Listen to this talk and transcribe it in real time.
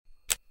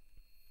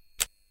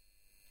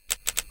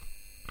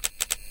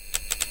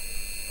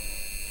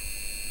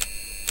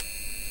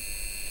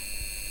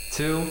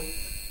two,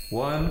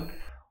 one.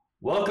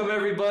 Welcome,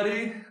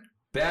 everybody,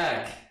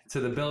 back to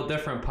the Built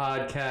Different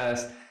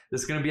podcast.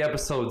 This is going to be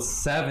episode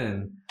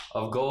 7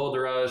 of Gold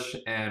Rush,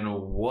 and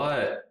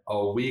what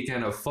a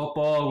weekend of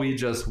football we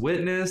just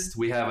witnessed.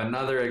 We have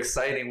another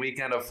exciting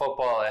weekend of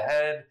football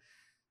ahead.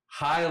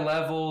 High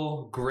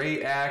level,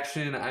 great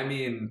action. I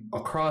mean,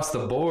 across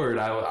the board,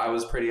 I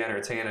was pretty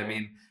entertained. I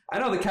mean, I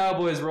know the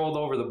Cowboys rolled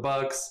over the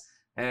Bucks,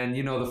 and,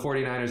 the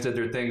 49ers did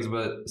their things,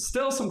 but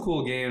still some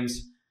cool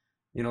games.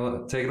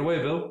 Take it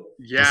away, Bill.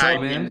 Yeah, What's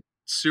up, man?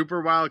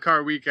 Super Wild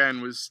Card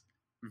Weekend was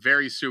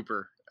very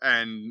super.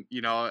 And,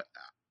 I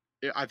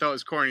thought it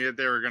was corny that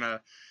they were going to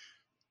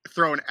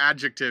throw an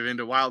adjective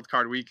into Wild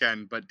Card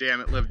Weekend, but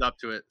damn, it lived up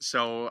to it.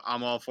 So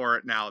I'm all for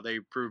it now. They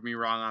proved me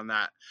wrong on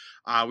that.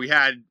 We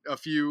had a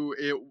few,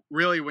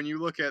 when you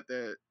look at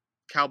the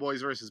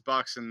Cowboys versus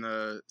Bucks and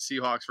the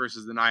Seahawks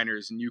versus the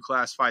Niners, and you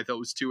classify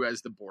those two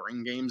as the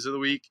boring games of the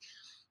week,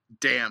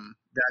 damn,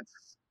 that's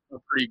a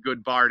pretty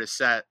good bar to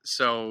set.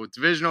 So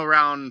divisional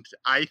round,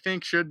 I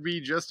think, should be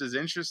just as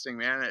interesting,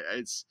 man.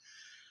 It's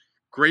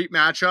great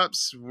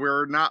matchups.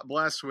 We're not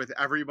blessed with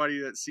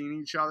everybody that's seen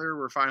each other.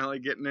 We're finally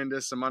getting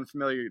into some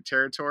unfamiliar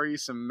territory,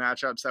 some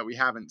matchups that we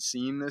haven't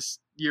seen this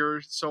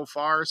year so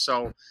far.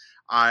 So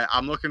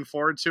I'm looking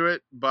forward to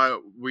it,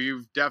 but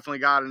we've definitely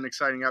got an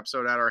exciting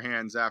episode at our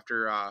hands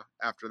after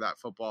that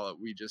football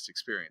that we just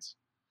experienced.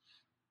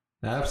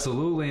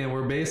 Absolutely, and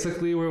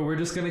we're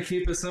just gonna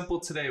keep it simple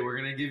today. We're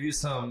gonna give you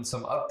some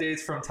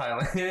updates from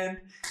Thailand.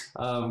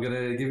 I'm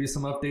gonna give you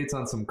some updates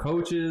on some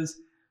coaches.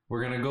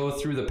 We're gonna go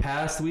through the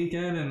past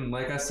weekend, and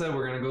like I said,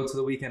 we're gonna go to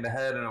the weekend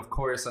ahead, and of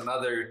course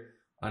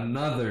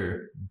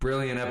another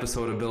brilliant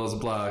episode of Bill's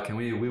Block. And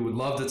we would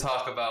love to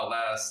talk about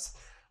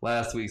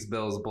last week's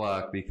Bill's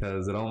Block,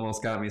 because it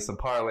almost got me some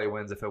parlay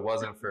wins if it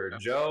wasn't for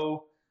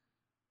Joe.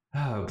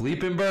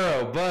 Bleeping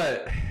Burrow,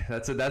 but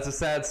that's a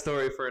sad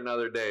story for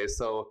another day.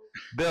 So,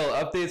 Bill,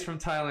 updates from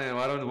Thailand.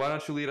 Why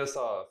don't you lead us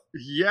off?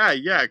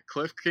 Yeah.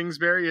 Cliff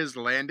Kingsbury has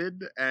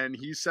landed and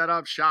he set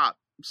up shop.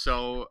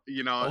 So,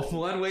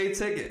 one-way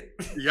ticket.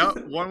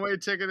 Yep, one-way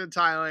ticket to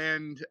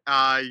Thailand.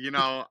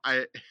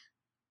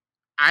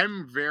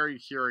 I'm very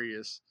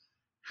curious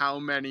how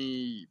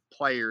many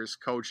players,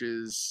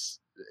 coaches,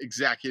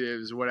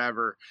 executives,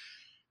 whatever,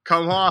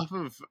 come off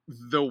of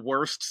the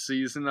worst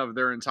season of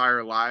their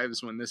entire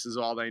lives when this is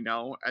all they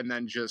know, and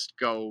then just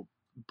go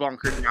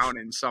bunker down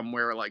in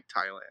somewhere like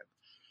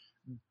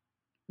Thailand.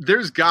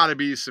 There's got to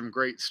be some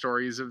great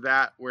stories of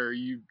that where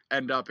you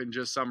end up in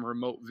just some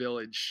remote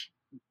village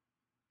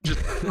just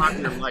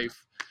on your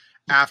life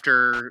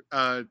after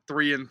a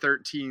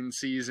 3-13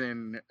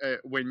 season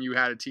when you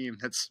had a team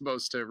that's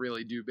supposed to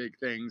really do big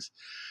things.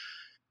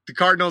 The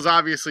Cardinals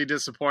obviously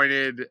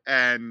disappointed,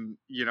 and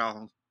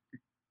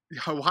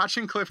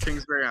watching Cliff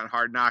Kingsbury on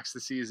Hard Knocks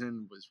this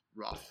season was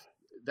rough.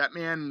 That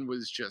man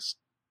was just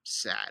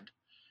sad.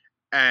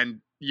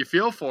 And you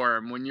feel for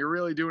him when you're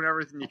really doing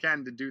everything you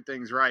can to do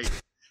things right,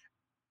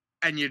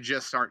 and you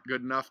just aren't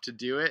good enough to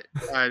do it.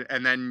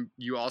 And then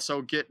you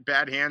also get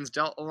bad hands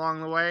dealt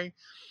along the way.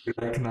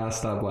 I cannot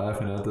stop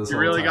laughing at this. You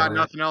really got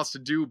nothing else to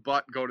do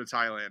but go to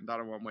Thailand on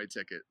a one-way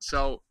ticket.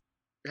 So,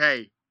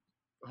 hey,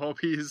 hope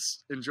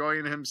he's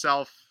enjoying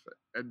himself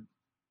and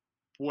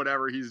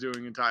whatever he's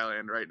doing in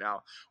Thailand right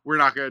now. We're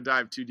not going to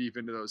dive too deep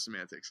into those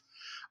semantics.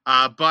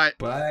 But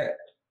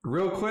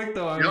real quick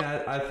though,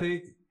 I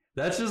think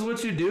that's just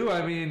what you do.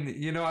 I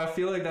mean, I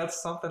feel like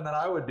that's something that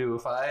I would do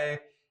if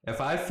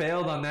I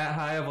failed on that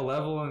high of a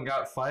level and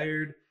got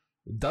fired.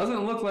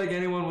 Doesn't look like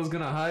anyone was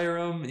going to hire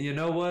him. You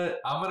know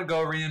what? I'm going to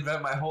go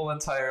reinvent my whole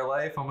entire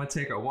life. I'm going to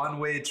take a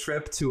one-way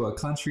trip to a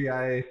country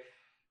I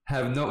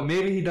have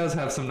maybe he does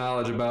have some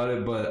knowledge about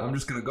it, but I'm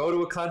just going to go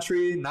to a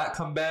country, not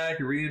come back,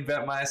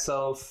 reinvent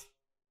myself.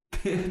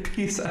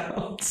 Peace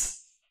out.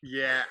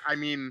 Yeah, I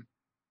mean,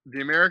 the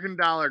American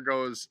dollar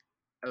goes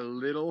a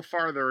little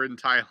farther in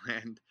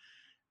Thailand,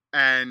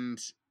 and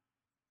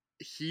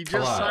he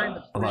just signed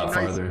a nice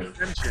farther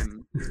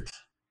extension.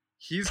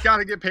 He's got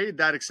to get paid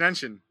that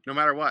extension no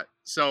matter what.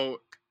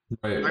 So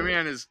right. My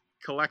man is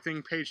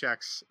collecting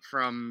paychecks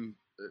from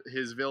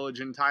his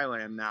village in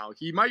Thailand now.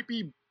 He might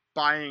be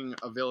buying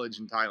a village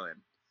in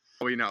Thailand.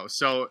 We know.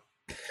 So,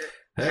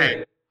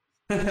 hey.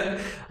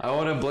 I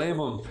wouldn't blame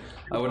him.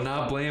 I would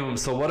not blame him.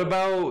 So what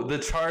about the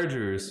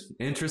Chargers?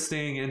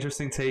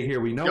 Interesting take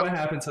here. We know what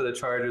happened to the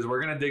Chargers. We're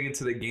going to dig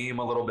into the game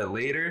a little bit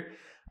later.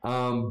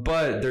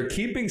 But they're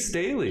keeping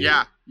Staley.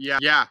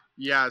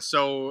 Yeah.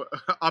 So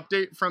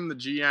update from the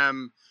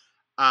GM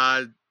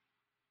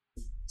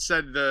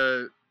said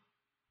the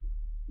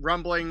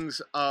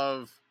rumblings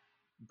of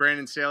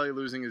Brandon Staley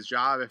losing his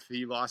job if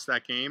he lost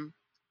that game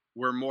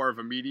were more of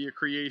a media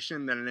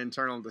creation than an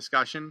internal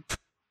discussion.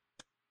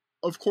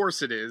 Of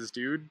course it is,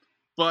 dude.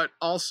 But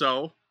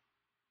also,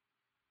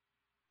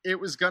 it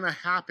was going to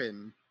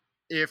happen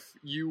if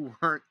you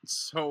weren't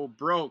so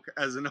broke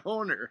as an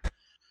owner.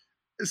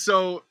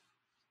 So,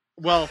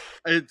 well,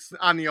 it's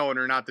on the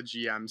owner, not the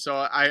GM. So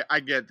I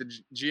get the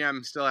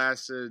GM still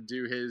has to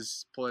do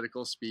his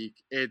political speak.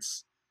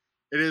 It's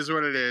It is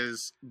what it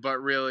is, but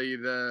really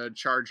the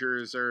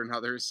Chargers are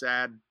another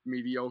sad,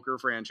 mediocre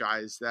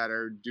franchise that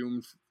are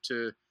doomed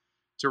to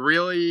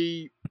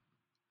really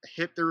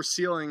hit their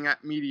ceiling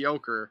at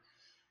mediocre,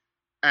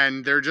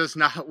 and they're just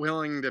not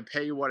willing to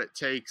pay what it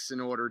takes in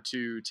order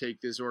to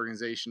take this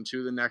organization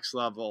to the next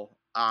level.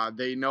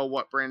 They know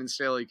what Brandon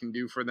Staley can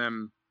do for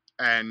them,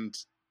 and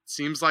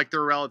seems like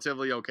they're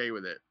relatively okay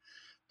with it.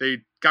 They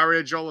got rid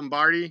of Joe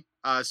Lombardi,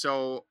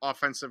 so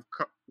offensive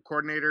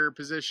coordinator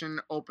position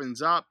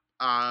opens up.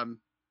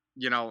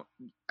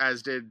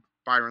 As did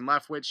Byron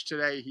Leftwich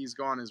today. He's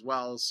gone as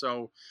well.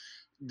 So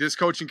this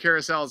coaching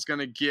carousel is going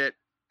to get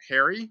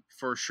hairy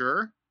for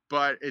sure,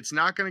 but it's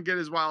not going to get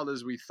as wild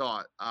as we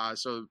thought.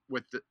 So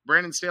with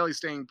Brandon Staley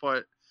staying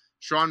put,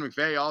 Sean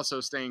McVay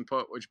also staying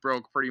put, which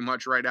broke pretty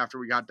much right after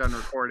we got done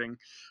recording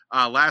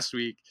last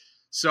week.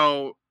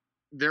 So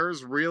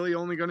there's really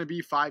only going to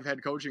be 5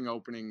 head coaching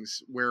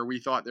openings where we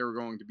thought there were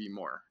going to be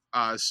more.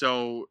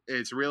 So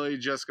it's really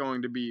just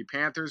going to be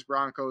Panthers,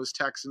 Broncos,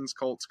 Texans,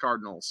 Colts,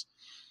 Cardinals.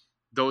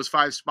 Those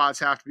 5 spots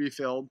have to be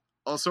filled.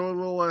 Also a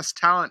little less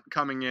talent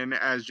coming in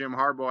as Jim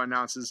Harbaugh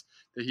announces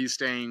that he's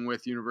staying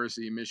with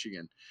University of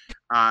Michigan.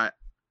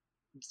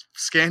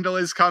 Scandal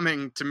is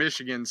coming to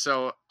Michigan,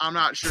 so I'm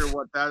not sure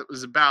what that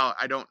was about.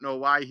 I don't know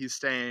why he's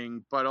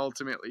staying, but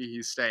ultimately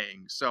he's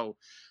staying. So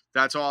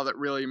that's all that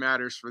really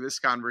matters for this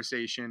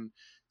conversation.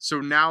 So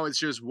now it's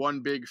just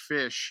one big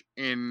fish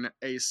in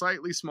a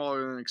slightly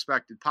smaller than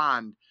expected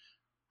pond.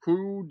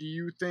 Who do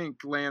you think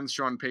lands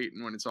Sean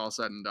Payton when it's all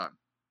said and done?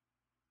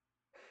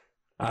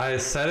 I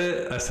said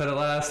it. I said it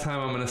last time.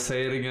 I'm going to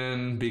say it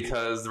again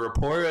because the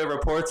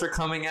reports are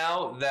coming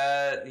out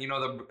that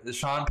the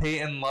Sean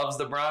Payton loves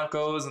the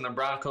Broncos and the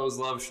Broncos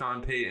love Sean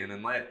Payton.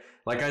 And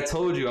like I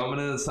told you, I'm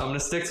gonna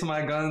stick to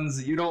my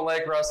guns. You don't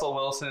like Russell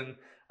Wilson.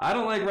 I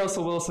don't like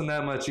Russell Wilson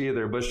that much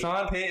either. But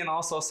Sean Payton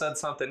also said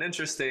something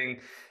interesting,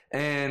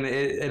 and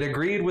it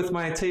agreed with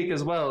my take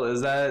as well.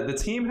 Is that the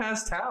team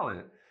has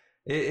talent.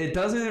 It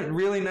doesn't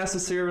really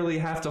necessarily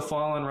have to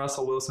fall on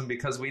Russell Wilson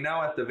because we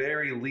know at the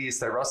very least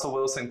that Russell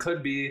Wilson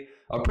could be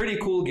a pretty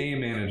cool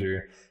game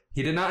manager.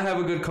 He did not have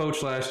a good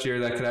coach last year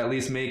that could at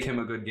least make him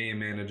a good game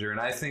manager. And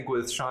I think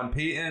with Sean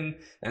Payton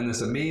and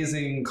this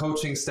amazing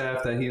coaching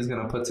staff that he's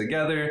going to put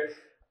together,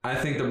 I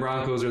think the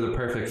Broncos are the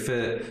perfect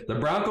fit. The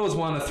Broncos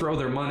want to throw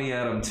their money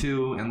at him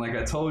too. And like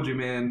I told you,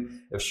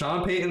 man, if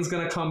Sean Payton's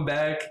going to come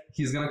back,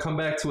 he's going to come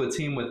back to a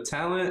team with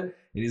talent.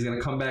 And he's going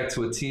to come back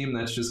to a team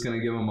that's just going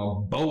to give him a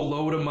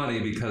boatload of money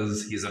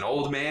because he's an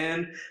old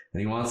man and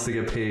he wants to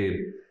get paid.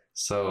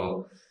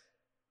 So,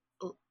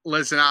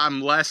 listen,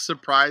 I'm less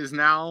surprised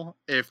now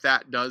if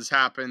that does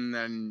happen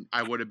than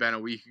I would have been a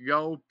week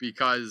ago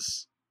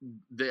because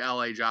the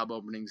LA job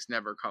openings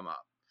never come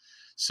up.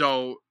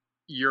 So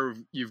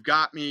you've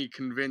got me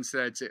convinced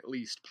that it's at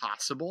least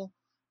possible,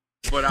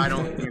 but I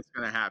don't think it's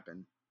going to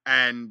happen.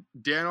 And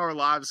Dan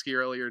Orlovsky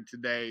earlier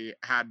today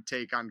had a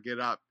take on Get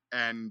Up,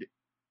 and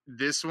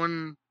this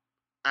one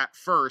at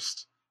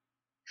first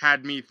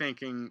had me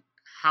thinking,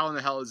 how in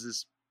the hell is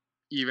this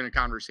even a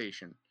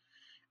conversation?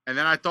 And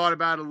then I thought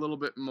about it a little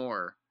bit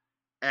more,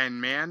 and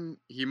man,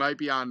 he might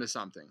be onto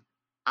something.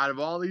 Out of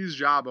all these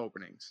job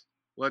openings,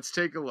 let's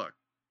take a look.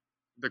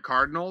 The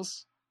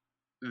Cardinals,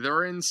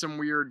 they're in some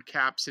weird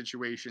cap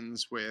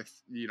situations with,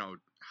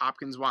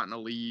 Hopkins wanting to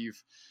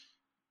leave.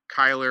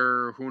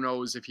 Kyler, who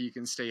knows if he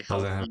can stay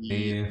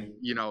healthy,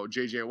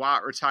 JJ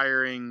Watt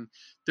retiring.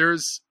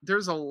 There's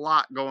a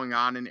lot going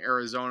on in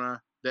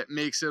Arizona that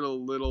makes it a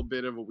little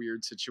bit of a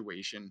weird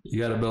situation. You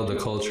got to build a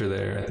culture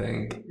there, I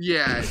think.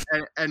 Yeah,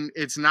 and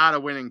it's not a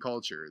winning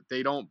culture.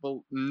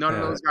 None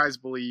of those guys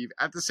believe.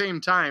 At the same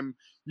time,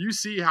 you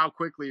see how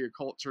quickly a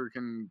culture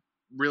can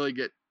really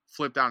get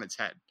flipped on its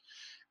head.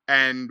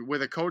 And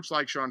with a coach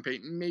like Sean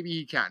Payton, maybe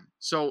he can.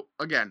 So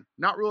again,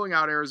 not ruling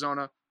out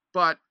Arizona,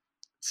 but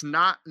it's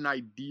not an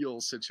ideal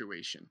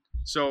situation.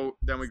 So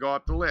then we go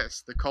up the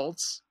list. The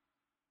Colts,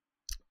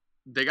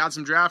 they got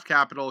some draft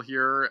capital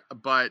here,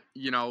 but,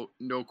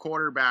 no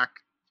quarterback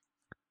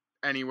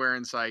anywhere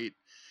in sight.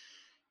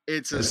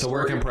 It's a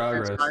work in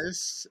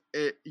progress.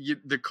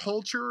 The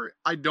culture,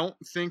 I don't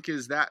think,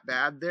 is that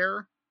bad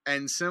there.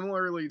 And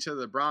similarly to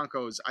the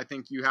Broncos, I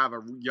think you have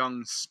a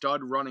young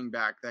stud running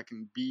back that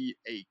can be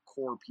a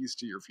core piece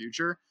to your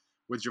future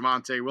with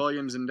Javonte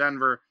Williams in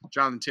Denver,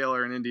 Jonathan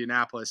Taylor in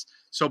Indianapolis.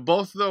 So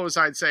both of those,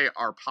 I'd say,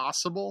 are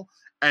possible.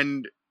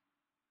 And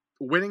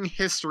winning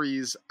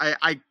histories,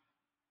 I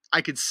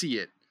could see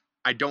it.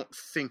 I don't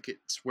think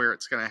it's where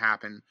it's going to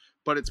happen,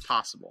 but it's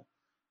possible.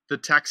 The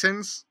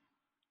Texans,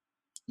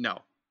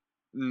 no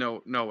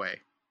way.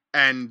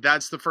 And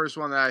that's the first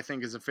one that I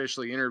think is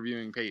officially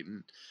interviewing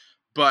Payton.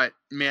 But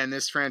man,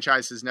 this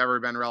franchise has never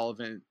been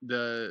relevant.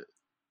 The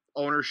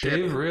ownership,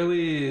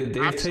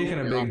 they've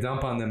taken a big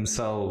dump on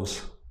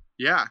themselves.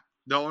 Yeah,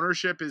 the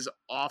ownership is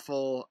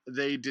awful.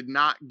 They did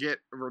not get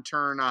a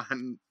return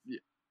on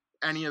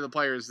any of the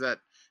players that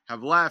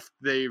have left.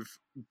 They've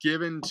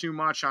given too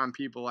much on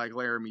people like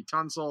Laramie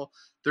Tunsil.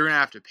 They're going to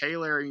have to pay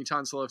Laramie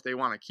Tunsil if they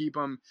want to keep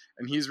him,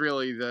 and he's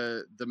really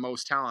the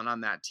most talent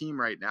on that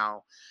team right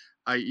now.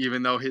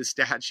 even though his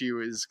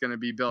statue is going to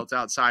be built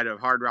outside of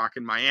Hard Rock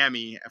in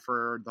Miami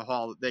for the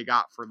haul that they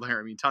got for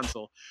Laramie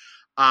Tunsil.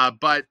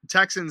 But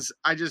Texans,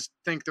 I just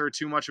think they're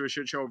too much of a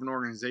shit show of an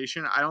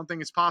organization. I don't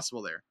think it's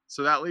possible there.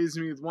 So that leaves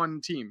me with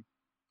one team.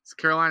 It's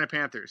the Carolina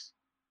Panthers.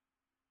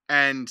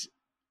 And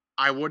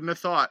I wouldn't have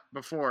thought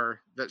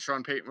before that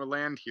Sean Payton would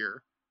land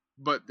here.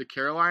 But the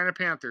Carolina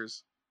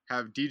Panthers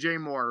have DJ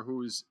Moore,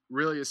 who's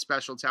really a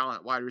special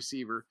talent wide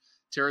receiver.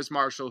 Terrace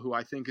Marshall, who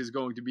I think is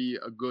going to be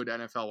a good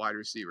NFL wide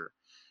receiver.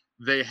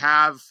 They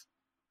have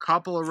a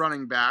couple of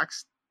running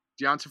backs.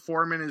 Deonta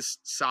Foreman is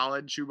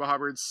solid. Chuba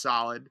Hubbard's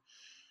solid.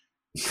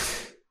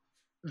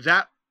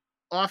 That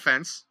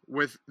offense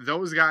with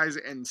those guys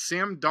and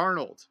Sam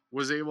Darnold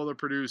was able to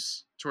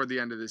produce toward the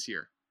end of this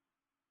year.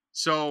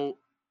 So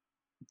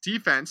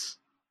defense,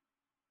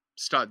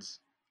 studs.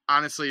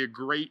 Honestly, a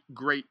great,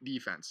 great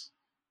defense.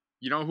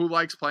 You know who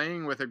likes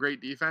playing with a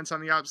great defense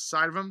on the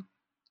outside of him?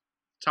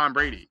 Tom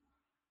Brady.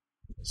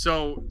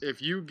 So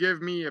if you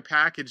give me a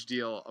package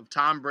deal of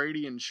Tom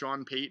Brady and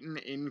Sean Payton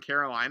in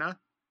Carolina,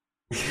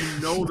 you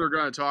know they're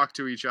going to talk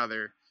to each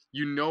other.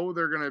 You know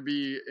they're going to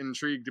be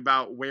intrigued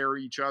about where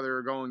each other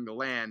are going to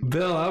land.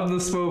 Bill, I'm the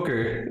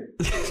smoker.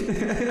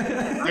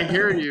 I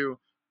hear you,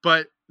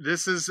 but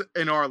this is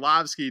an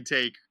Orlovsky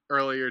take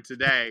earlier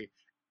today,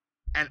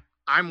 and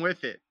I'm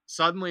with it.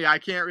 Suddenly, I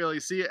can't really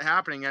see it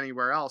happening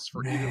anywhere else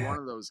for either one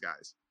of those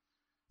guys.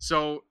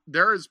 So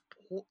there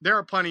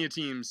are plenty of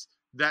teams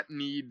that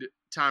need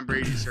Tom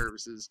Brady's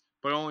services,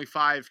 but only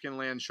 5 can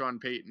land Sean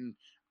Payton.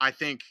 I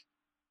think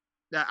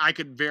that I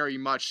could very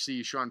much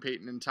see Sean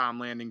Payton and Tom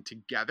landing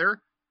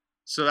together.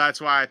 So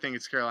that's why I think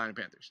it's Carolina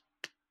Panthers.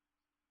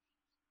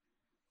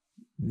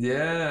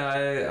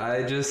 Yeah,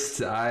 I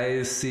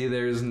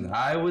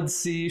would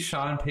see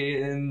Sean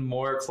Payton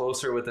more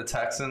closer with the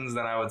Texans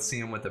than I would see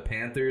him with the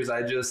Panthers.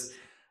 I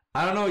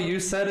don't know. You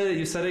said it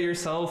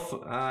yourself.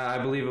 I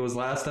believe it was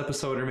last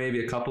episode or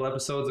maybe a couple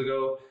episodes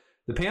ago.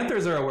 The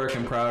Panthers are a work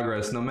in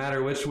progress. No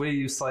matter which way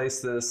you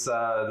slice this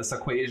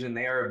equation,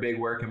 they are a big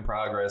work in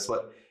progress.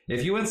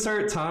 If you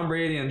insert Tom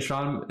Brady and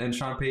Sean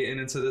Payton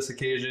into this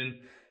occasion,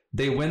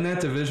 they win that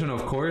division,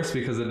 of course,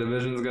 because the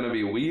division is going to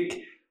be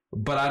weak.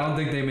 But I don't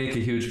think they make a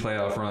huge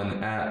playoff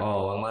run at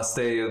all, unless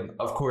they,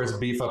 of course,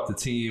 beef up the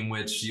team,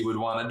 which you would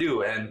want to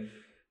do. And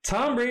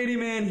Tom Brady,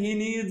 man,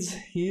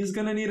 he's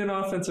going to need an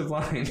offensive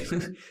line.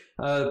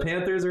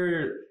 Panthers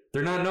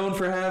they're not known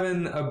for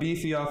having a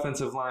beefy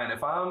offensive line.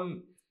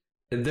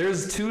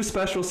 There's 2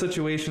 special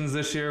situations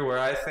this year where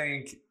I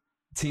think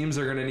teams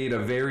are going to need a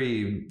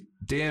very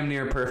damn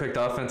near perfect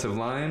offensive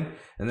line.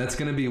 And that's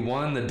going to be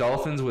 1, the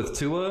Dolphins with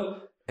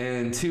Tua,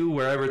 and 2,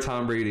 wherever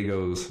Tom Brady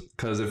goes.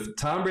 Because if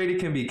Tom Brady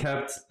can be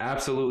kept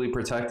absolutely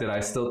protected, I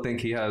still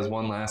think he has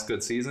one last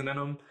good season in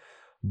him.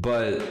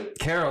 But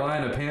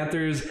Carolina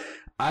Panthers,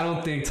 I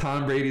don't think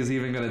Tom Brady's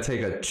even going to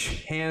take a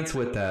chance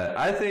with that.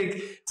 I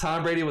think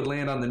Tom Brady would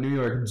land on the New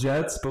York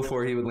Jets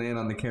before he would land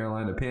on the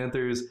Carolina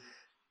Panthers.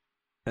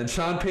 And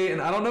Sean Payton,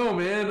 I don't know,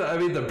 man. I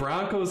mean, the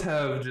Broncos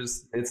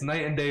it's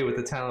night and day with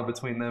the talent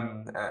between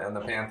them and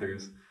the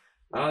Panthers.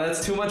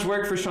 That's too much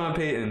work for Sean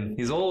Payton.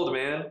 He's old,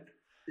 man.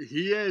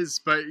 He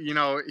is, but,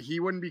 he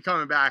wouldn't be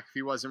coming back if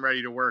he wasn't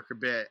ready to work a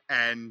bit.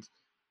 And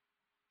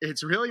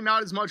it's really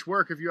not as much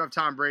work if you have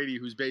Tom Brady,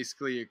 who's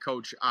basically a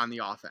coach on the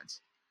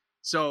offense.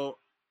 So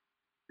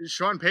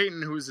Sean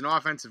Payton, who's an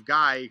offensive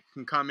guy,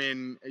 can come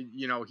in,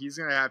 he's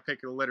going to have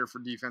pick of the litter for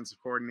defensive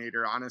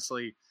coordinator.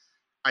 Honestly,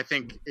 I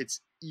think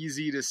it's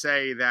easy to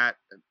say that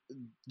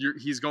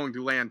he's going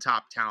to land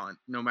top talent,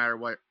 no matter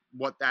what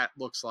that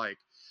looks like.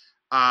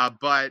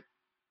 But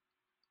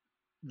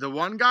the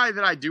one guy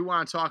that I do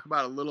want to talk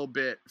about a little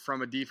bit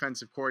from a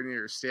defensive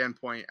coordinator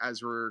standpoint,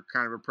 as we're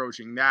kind of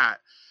approaching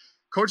that,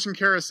 coaching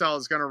carousel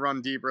is going to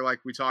run deeper, like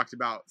we talked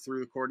about, through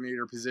the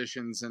coordinator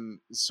positions, and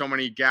so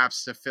many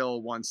gaps to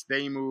fill once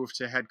they move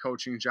to head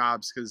coaching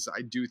jobs, because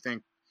I do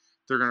think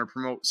they're going to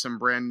promote some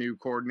brand new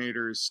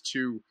coordinators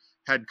to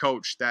head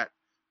coach that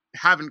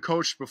haven't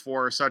coached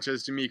before, such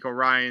as DeMeco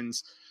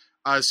Ryans.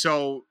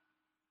 So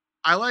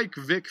I like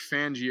Vic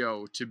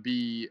Fangio to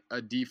be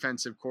a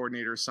defensive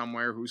coordinator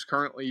somewhere who's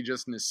currently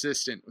just an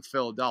assistant with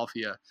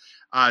Philadelphia.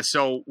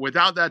 So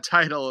without that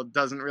title, it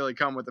doesn't really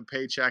come with a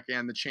paycheck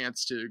and the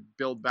chance to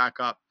build back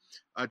up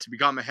to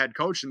become a head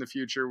coach in the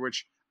future,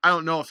 which I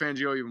don't know if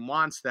Fangio even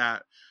wants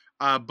that.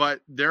 But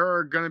there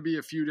are going to be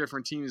a few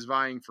different teams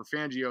vying for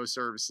Fangio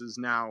services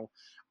now.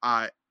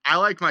 I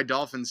like my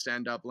Dolphins to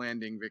end up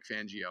landing Vic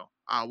Fangio.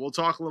 We'll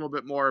talk a little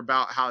bit more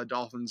about how the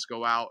Dolphins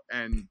go out,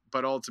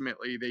 but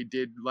ultimately they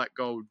did let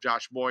go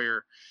Josh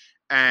Boyer,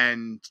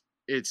 and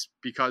it's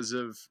because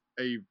of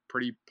a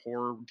pretty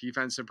poor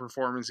defensive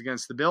performance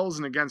against the Bills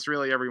and against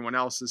really everyone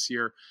else this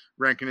year,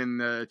 ranking in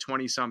the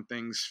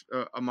 20-somethings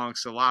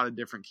amongst a lot of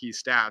different key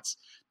stats,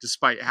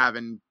 despite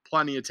having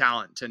plenty of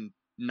talent to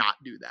not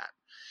do that.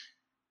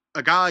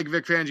 A guy like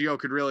Vic Fangio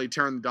could really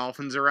turn the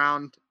Dolphins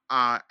around,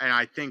 and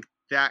I think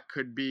that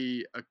could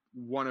be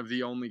one of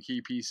the only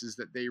key pieces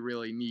that they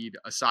really need,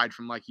 aside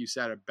from, like you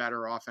said, a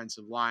better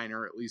offensive line,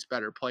 or at least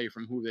better play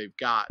from who they've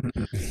got.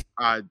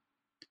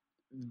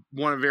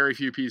 one of very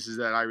few pieces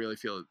that I really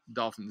feel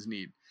Dolphins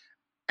need.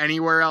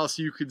 Anywhere else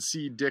you could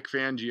see Dick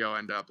Fangio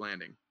end up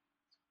landing?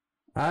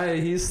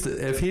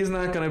 If he's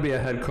not going to be a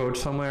head coach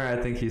somewhere,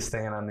 I think he's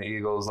staying on the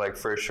Eagles, like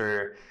for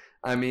sure.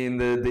 I mean,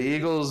 the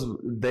Eagles,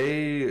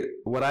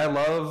 what I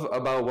love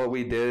about what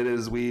we did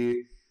is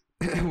we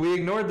we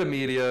ignored the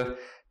media,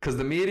 because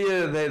the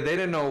media, they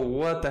didn't know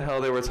what the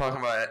hell they were talking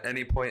about at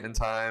any point in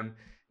time.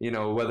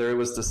 Whether it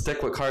was to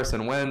stick with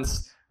Carson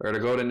Wentz or to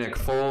go to Nick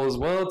Foles.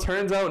 Well, it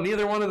turns out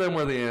neither one of them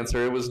were the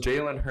answer. It was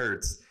Jalen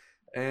Hurts.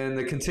 And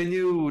the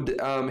continued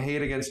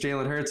hate against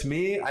Jalen Hurts.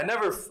 I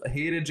never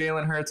hated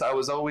Jalen Hurts. I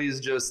was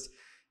always just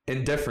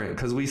indifferent,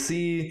 because we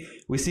see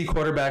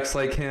quarterbacks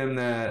like him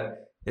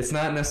that it's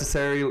not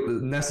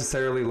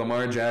necessarily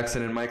Lamar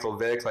Jackson and Michael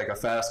Vick, like a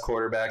fast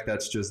quarterback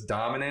that's just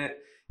dominant.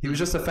 He was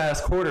just a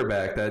fast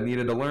quarterback that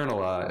needed to learn a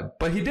lot.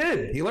 But he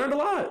did. He learned a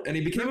lot, and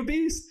he became a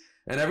beast.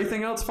 And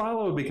everything else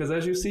followed, because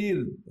as you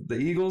see, the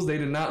Eagles, they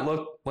did not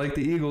look like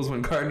the Eagles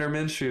when Gardner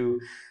Minshew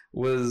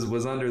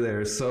was under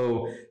there.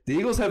 So the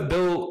Eagles have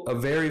built a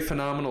very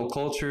phenomenal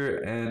culture,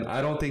 and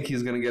I don't think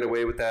he's going to get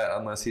away with that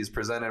unless he's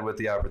presented with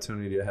the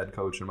opportunity to head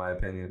coach, in my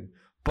opinion.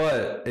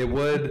 But it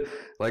would,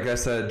 like I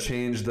said,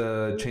 change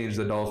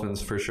the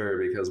Dolphins for sure,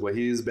 because what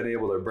he's been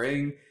able to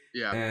bring.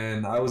 Yeah.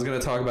 And I was going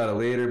to talk about it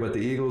later, but the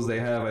Eagles, they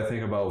have, I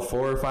think, about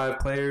 4 or 5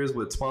 players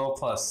with 12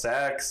 plus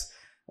sacks.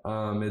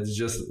 It's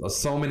just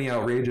so many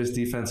outrageous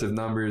defensive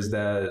numbers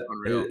that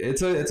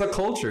it's a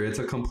culture. It's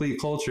a complete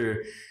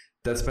culture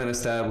that's been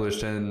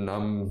established, and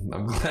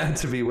I'm glad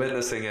to be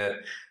witnessing it,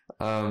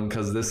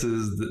 because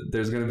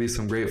there's going to be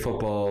some great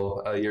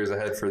football years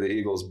ahead for the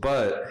Eagles.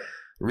 But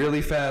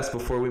really fast,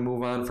 before we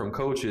move on from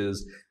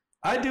coaches,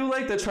 I do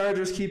like the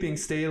Chargers keeping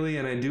Staley,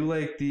 and I do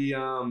like the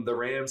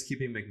Rams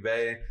keeping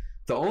McVay.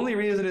 The only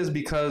reason is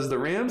because the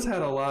Rams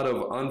had a lot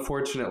of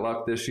unfortunate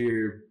luck this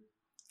year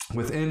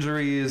with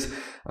injuries.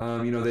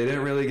 They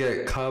didn't really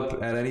get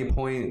Kupp at any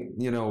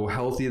point,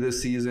 healthy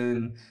this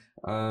season.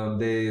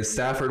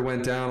 Stafford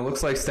went down. It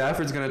looks like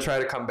Stafford's going to try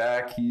to come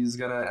back. He's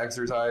going to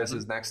exercise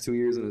his next 2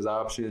 years in his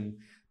option.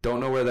 Don't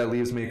know where that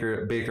leaves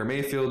Baker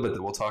Mayfield, but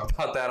we'll talk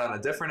about that on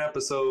a different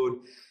episode.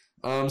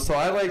 So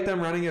I like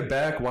them running it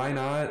back. Why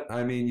not?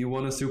 I mean, you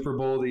won a Super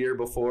Bowl the year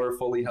before,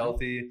 fully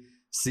healthy.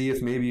 See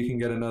if maybe you can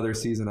get another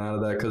season out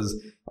of that,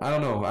 because I don't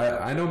know.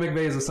 I know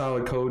McVay is a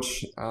solid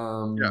coach.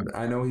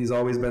 I know he's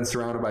always been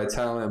surrounded by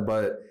talent,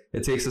 but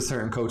it takes a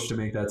certain coach to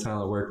make that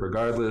talent work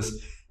regardless.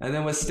 And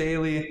then with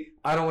Staley,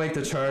 I don't like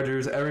the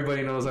Chargers.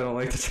 Everybody knows I don't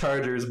like the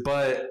Chargers,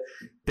 but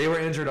they were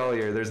injured all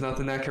year. There's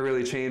nothing that can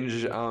really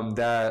change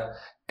that.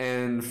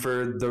 And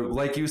for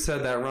like you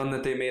said, that run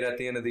that they made at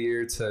the end of the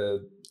year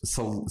to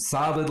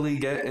solidly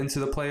get into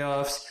the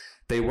playoffs,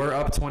 they were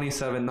up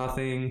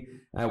 27-0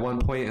 at one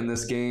point in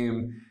this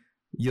game.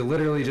 You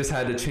literally just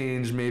had to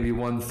change maybe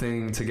one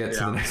thing to get to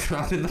the next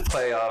round in the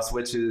playoffs,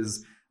 which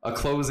is a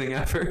closing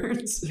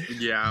effort.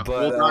 Yeah,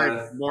 but, we'll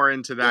dive more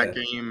into that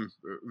game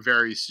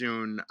very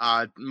soon.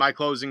 My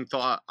closing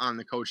thought on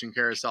the coaching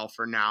carousel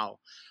for now,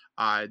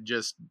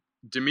 just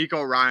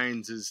DeMeco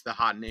Ryans is the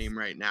hot name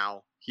right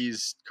now.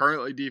 He's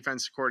currently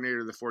defensive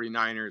coordinator of the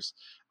 49ers.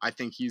 I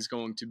think he's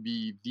going to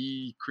be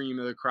the cream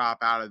of the crop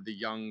out of the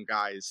young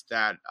guys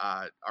that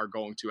are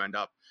going to end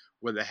up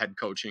with a head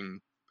coaching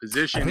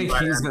position. I think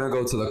he's going to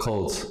go to the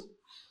Colts.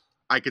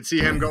 I could see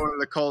him going to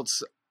the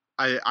Colts.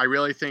 I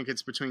really think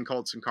it's between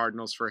Colts and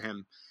Cardinals for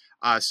him.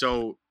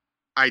 So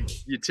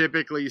you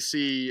typically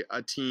see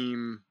a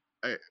team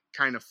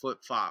kind of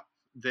flip-flop.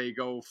 They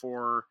go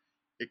for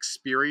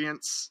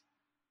experience,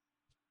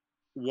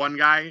 one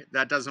guy,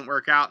 that doesn't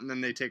work out, and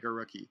then they take a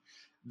rookie.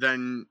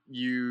 Then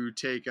you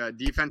take a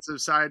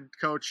defensive side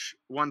coach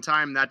one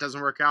time, that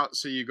doesn't work out,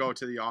 so you go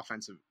to the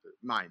offensive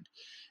mind.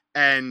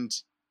 And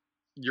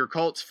your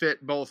Colts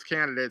fit both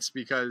candidates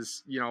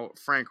because,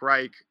 Frank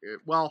Reich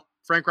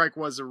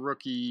was a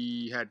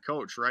rookie head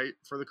coach, right,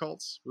 for the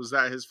Colts? Was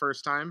that his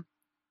first time?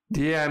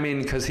 Yeah, I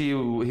mean, because he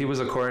was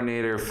a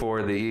coordinator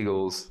for the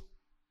Eagles,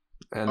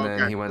 and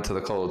then he went to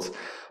the Colts.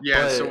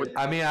 Yeah, but,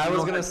 I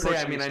was going to say,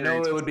 I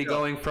know it would be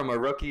going from a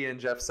rookie in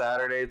Jeff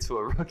Saturday to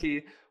a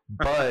rookie,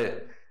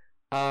 but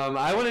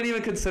I wouldn't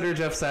even consider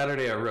Jeff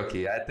Saturday a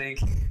rookie. I think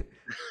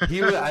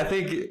I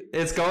think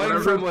it's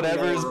going from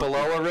whatever's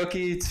below a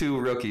rookie to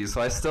rookie.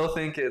 So I still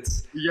think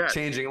it's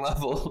changing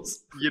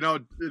levels.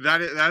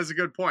 That is a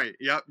good point.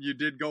 Yep, you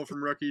did go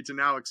from rookie to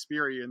now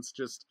experience.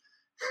 Just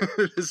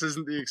this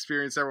isn't the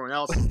experience everyone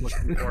else is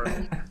looking for.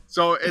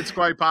 So it's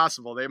quite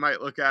possible they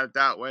might look at it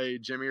that way.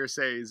 Jimmy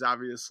Irsay is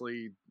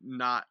obviously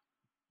not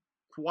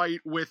quite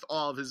with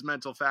all of his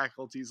mental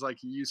faculties like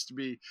he used to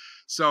be.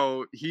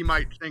 So he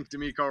might think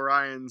DeMeco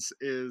Ryans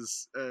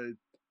is a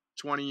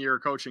 20-year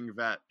coaching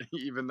vet,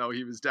 even though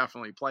he was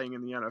definitely playing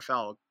in the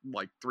NFL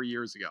like 3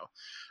 years ago.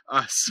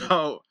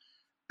 So,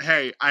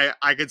 hey,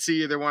 I could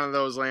see either one of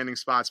those landing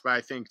spots, but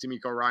I think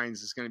DeMeco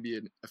Ryans is going to be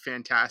a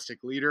fantastic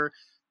leader.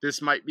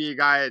 This might be a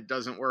guy it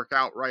doesn't work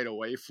out right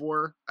away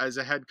for as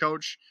a head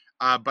coach,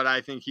 but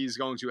I think he's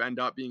going to end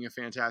up being a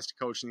fantastic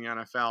coach in the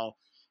NFL.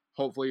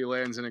 Hopefully he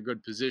lands in a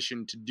good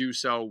position to do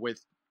so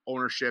with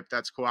ownership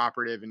that's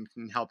cooperative and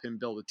can help him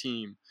build a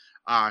team.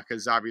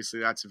 Because obviously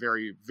that's a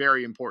very,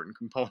 very important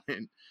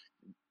component,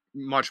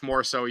 much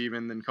more so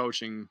even than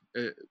coaching,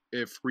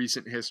 if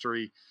recent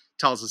history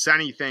tells us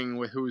anything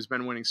with who's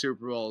been winning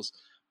Super Bowls.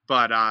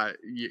 But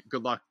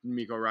good luck,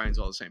 Miko Ryan's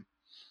all the same.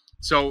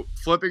 So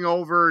flipping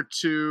over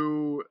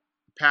to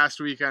past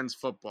weekend's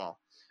football.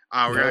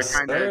 We're going to Yes,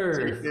 kind of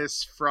take sir.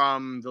 this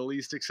from the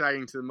least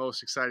exciting to the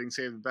most exciting,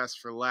 save the best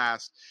for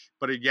last.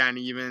 But again,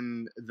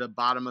 even the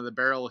bottom of the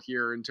barrel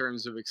here in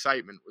terms of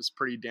excitement was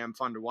pretty damn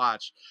fun to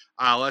watch.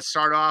 Let's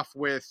start off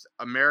with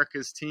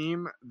America's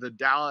team, the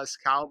Dallas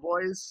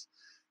Cowboys,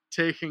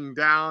 taking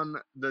down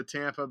the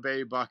Tampa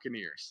Bay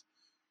Buccaneers.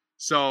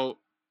 So,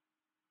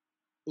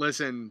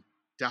 listen,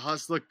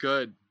 Dallas looked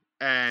good,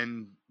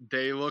 and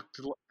they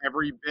looked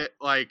every bit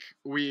like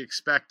we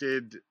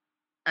expected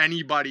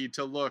anybody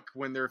to look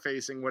when they're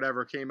facing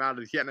whatever came out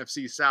of the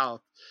NFC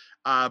South.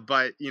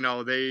 But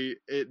they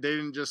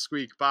didn't just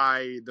squeak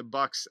by. The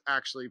Bucs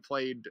actually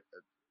played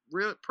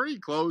really pretty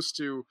close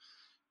to,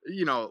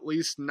 at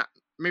least not,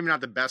 maybe not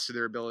the best of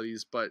their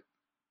abilities, but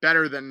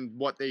better than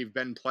what they've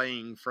been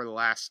playing for the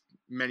last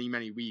many,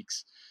 many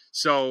weeks.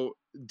 So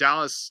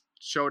Dallas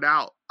showed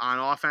out on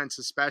offense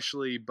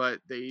especially, but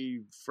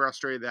they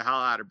frustrated the hell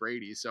out of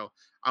Brady. So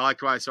I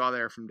liked what I saw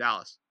there from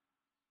Dallas.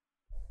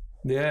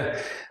 Yeah,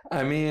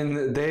 I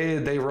mean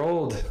they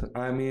rolled.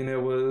 I mean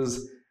it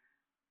was,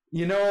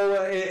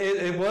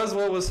 it was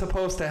what was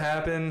supposed to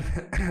happen.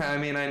 I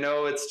mean I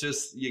know it's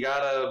just you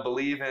gotta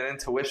believe in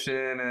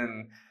intuition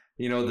and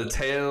the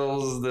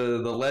tales, the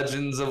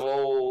legends of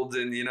old,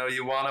 and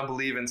you want to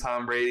believe in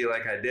Tom Brady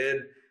like I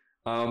did.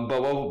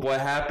 But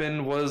what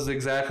happened was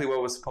exactly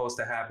what was supposed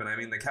to happen. I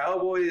mean the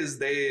Cowboys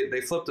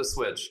they flipped a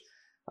switch.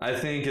 I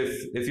think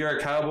if you're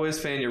a Cowboys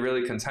fan, you're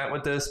really content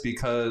with this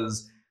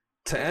because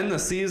to end the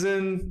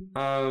season,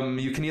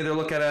 you can either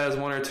look at it as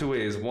one or two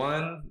ways.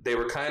 One, they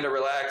were kind of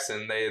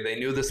relaxing. They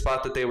knew the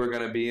spot that they were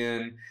going to be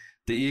in.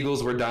 The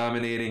Eagles were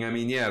dominating. I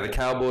mean, yeah, the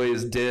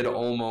Cowboys did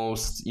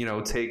almost,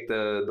 take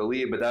the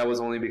lead, but that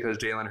was only because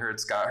Jalen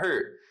Hurts got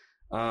hurt.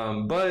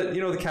 But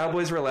the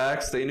Cowboys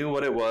relaxed. They knew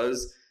what it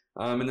was.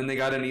 And then they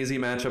got an easy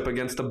matchup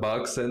against the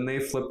Bucs, and they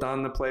flipped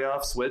on the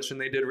playoff switch, and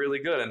they did really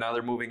good, and now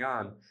they're moving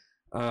on.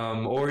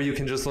 Or you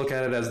can just look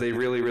at it as they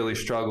really, really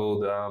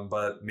struggled,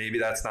 but maybe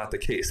that's not the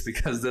case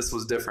because this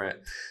was different.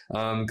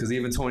 Because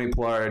even Tony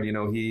Pollard,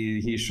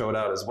 he showed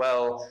out as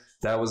well.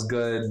 That was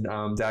good.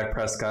 Dak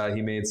Prescott,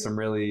 he made some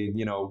really,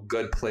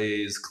 good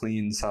plays,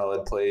 clean,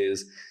 solid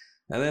plays.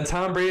 And then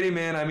Tom Brady,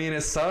 man, I mean,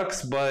 it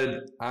sucks,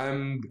 but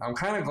I'm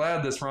kind of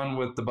glad this run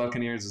with the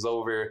Buccaneers is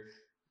over.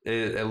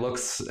 It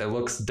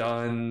looks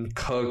done,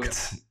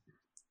 cooked,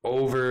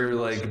 over,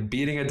 like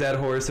beating a dead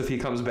horse if he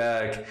comes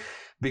back.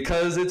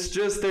 Because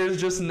there's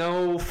just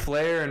no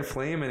flair and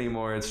flame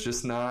anymore. It's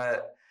just not.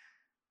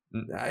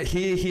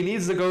 He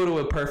needs to go to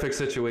a perfect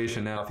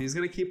situation now. If he's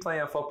going to keep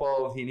playing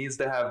football, he needs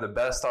to have the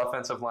best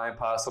offensive line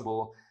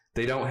possible.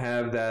 They don't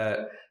have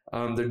that.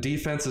 Their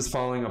defense is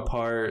falling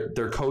apart.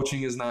 Their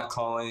coaching is not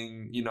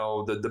calling,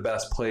 the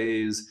best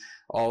plays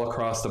all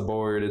across the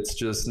board. It's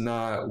just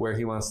not where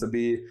he wants to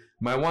be.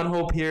 My one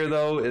hope here,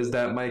 though, is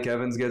that Mike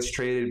Evans gets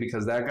traded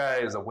because that guy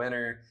is a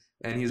winner.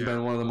 And he's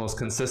been one of the most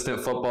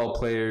consistent football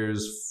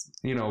players,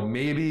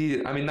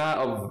 maybe, I mean, not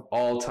of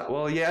all time.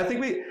 Well, yeah, I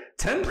think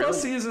 10 plus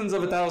seasons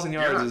of 1,000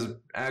 yards is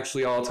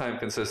actually all time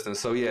consistent.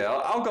 So, yeah,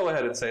 I'll go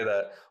ahead and say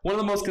that. One of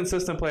the most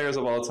consistent players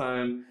of all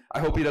time. I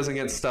hope he doesn't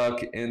get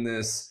stuck in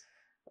this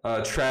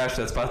trash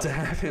that's about to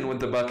happen with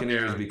the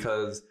Buccaneers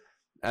because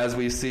as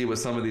we see with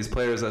some of these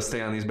players that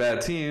stay on these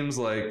bad teams,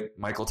 like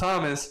Michael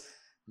Thomas,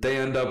 they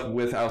end up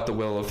without the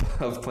will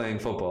of playing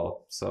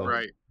football. So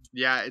right.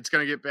 Yeah, it's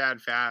going to get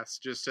bad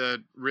fast. Just to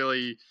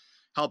really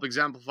help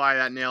exemplify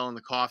that nail in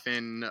the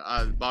coffin,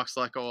 the Bucs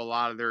let go a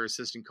lot of their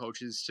assistant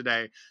coaches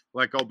today.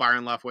 Let go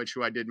Byron Leftwich,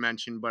 who I did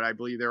mention, but I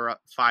believe there were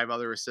 5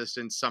 other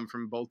assistants, some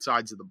from both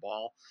sides of the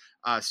ball.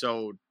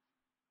 So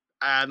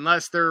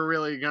unless they're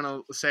really going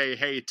to say,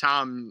 hey,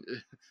 Tom,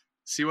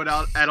 see what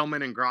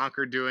Edelman and Gronk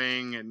are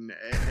doing and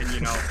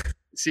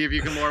see if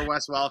you can lure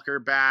Wes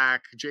Welker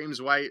back.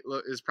 James White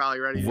is probably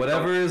ready.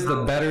 Whatever is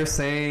the better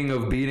saying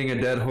of beating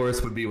a dead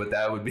horse would be what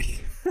that would be.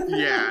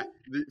 Yeah,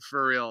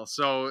 for real.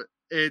 So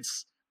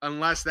it's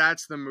unless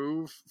that's the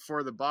move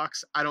for the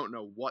Bucs, I don't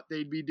know what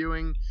they'd be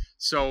doing.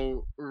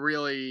 So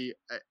really,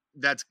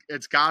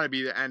 it's got to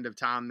be the end of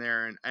Tom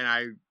there. And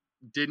I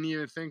didn't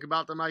even think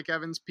about the Mike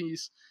Evans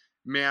piece.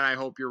 Man, I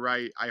hope you're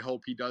right. I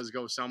hope he does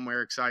go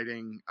somewhere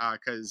exciting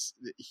because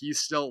he's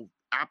still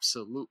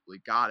absolutely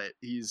got it.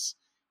 He's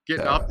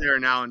getting up there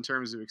now in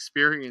terms of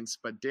experience,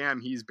 but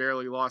damn, he's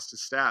barely lost a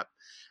step.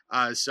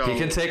 So he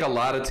can take a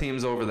lot of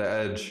teams over the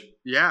edge.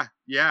 Yeah.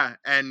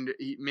 And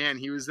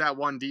he was that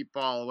one deep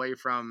ball away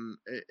from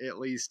at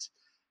least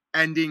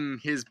ending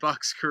his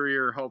Bucs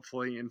career,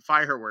 hopefully, in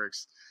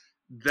fireworks.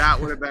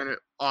 That would have been an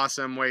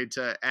awesome way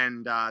to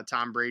end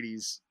Tom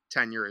Brady's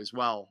tenure as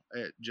well,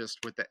 just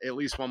with at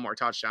least one more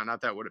touchdown.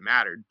 Not that would have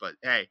mattered, but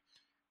hey,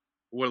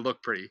 would have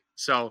looked pretty.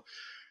 So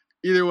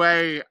either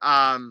way,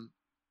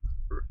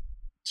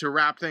 to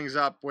wrap things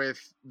up with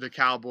the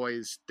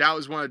Cowboys, that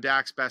was one of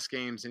Dak's best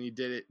games, and he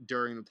did it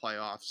during the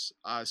playoffs.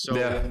 So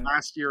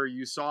last year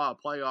you saw a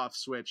playoff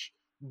switch,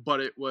 but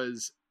it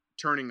was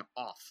turning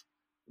off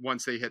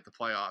once they hit the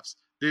playoffs.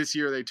 This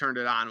year they turned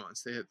it on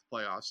once they hit the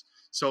playoffs.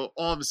 So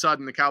all of a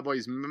sudden the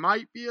Cowboys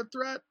might be a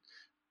threat,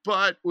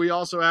 but we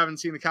also haven't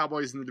seen the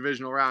Cowboys in the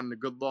divisional round in a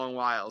good long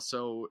while.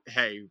 So,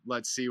 hey,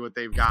 let's see what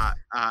they've got.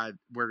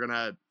 We're going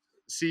to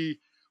see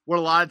what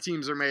a lot of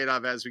teams are made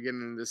of as we get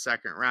into the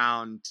second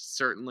round.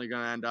 Certainly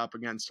going to end up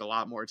against a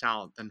lot more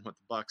talent than what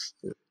the Bucks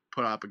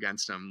put up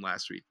against them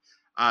last week.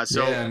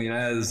 Yeah, I mean,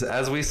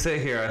 as we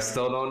sit here, I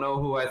still don't know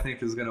who I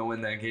think is going to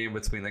win that game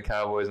between the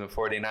Cowboys and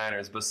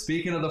 49ers. But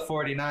speaking of the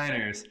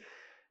 49ers,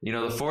 the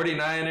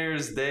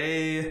 49ers,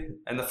 they,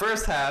 in the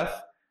first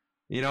half,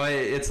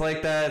 it's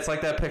like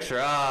that picture.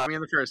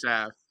 In the first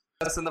half.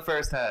 That's in the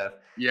first half.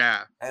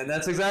 Yeah. And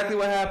that's exactly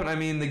what happened. I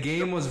mean, the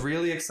game was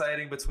really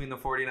exciting between the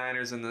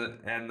 49ers and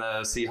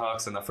the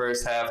Seahawks in the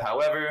first half.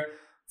 However,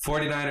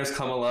 49ers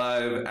come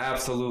alive,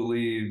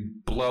 absolutely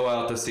blow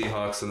out the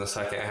Seahawks in the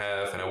second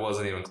half, and it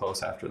wasn't even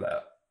close after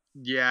that.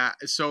 Yeah,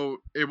 so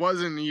it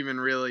wasn't even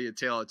really a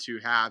tale of two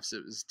halves.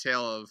 It was a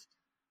tale of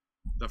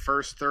the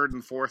first, third,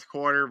 and fourth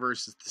quarter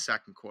versus the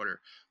second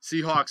quarter.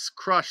 Seahawks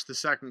crushed the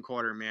second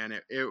quarter, man.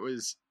 It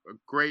was a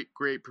great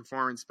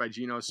performance by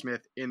Geno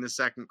Smith in the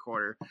second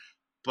quarter.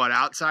 But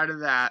outside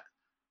of that,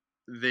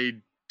 they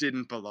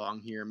didn't belong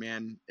here,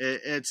 man.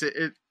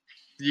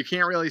 You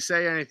can't really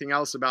say anything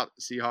else about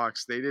the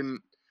Seahawks. They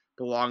didn't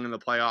belong in the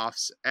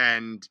playoffs,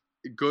 and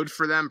good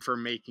for them for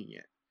making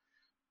it.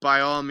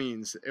 By all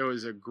means, it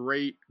was a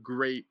great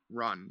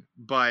run.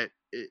 But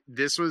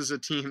this was a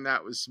team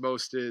that was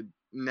supposed to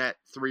net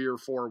 3 or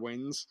 4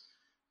 wins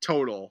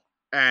total.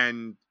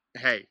 And,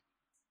 hey,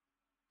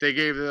 they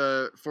gave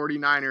the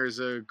 49ers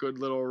a good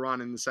little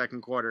run in the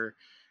second quarter.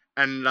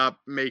 Ended up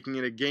making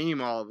it a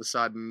game all of a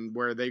sudden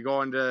where they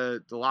go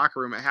into the locker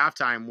room at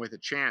halftime with a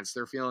chance.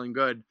 They're feeling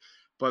good.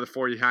 But the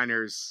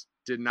 49ers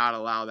did not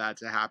allow that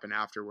to happen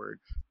afterward.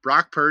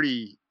 Brock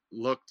Purdy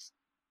looked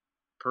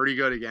pretty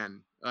good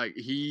again. Like,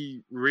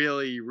 he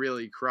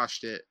really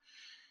crushed it.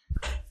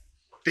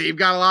 They've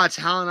got a lot of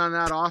talent on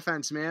that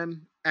offense,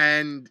 man.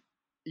 And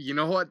you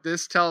know what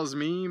this tells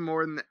me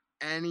more than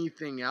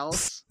anything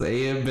else?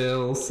 Say it,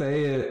 Bill.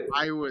 Say it.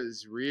 I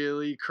was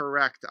really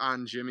correct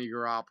on Jimmy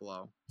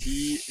Garoppolo.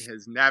 He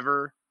has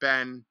never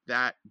been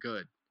that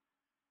good.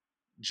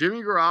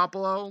 Jimmy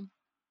Garoppolo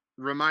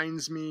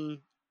reminds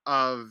me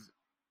of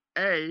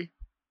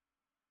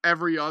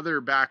every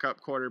other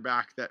backup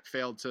quarterback that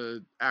failed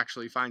to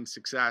actually find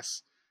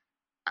success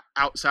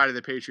outside of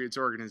the Patriots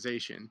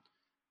organization.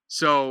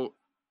 So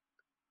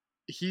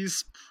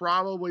he's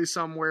probably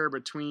somewhere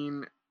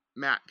between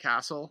Matt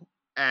Castle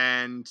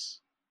and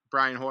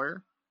Brian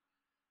Hoyer.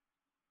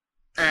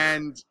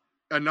 And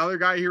another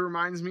guy he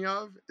reminds me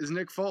of is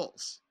Nick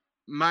Foles,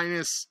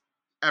 minus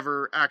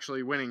ever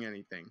actually winning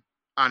anything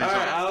on his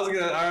own. All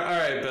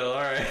right, Bill.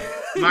 All right.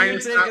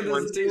 Minus You're taking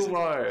this too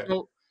far.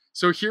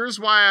 So here's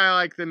why I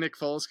like the Nick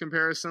Foles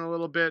comparison a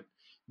little bit.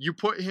 You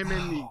put him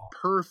in the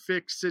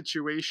perfect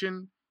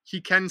situation,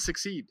 he can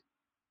succeed,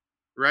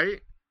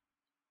 right?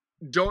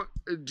 Do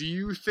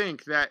you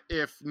think that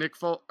if Nick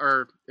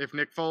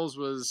Foles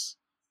was,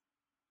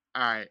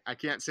 all right, I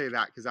can't say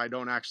that because I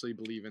don't actually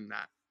believe in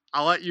that.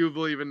 I'll let you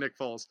believe in Nick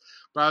Foles.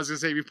 But I was going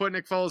to say, if you put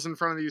Nick Foles in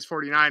front of these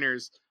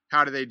 49ers,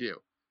 how do they do?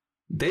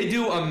 They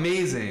do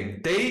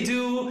amazing. They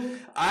do.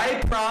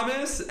 I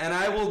promise, and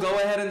I will go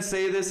ahead and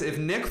say this, if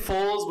Nick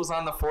Foles was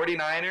on the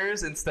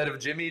 49ers instead of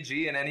Jimmy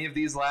G in any of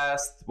these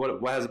last,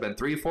 what has it been,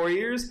 3-4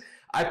 years,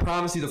 I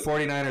promise you the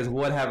 49ers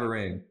would have a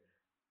ring.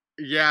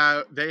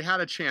 Yeah, they had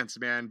a chance,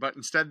 man, but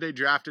instead they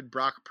drafted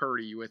Brock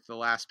Purdy with the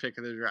last pick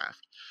of the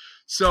draft.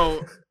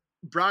 So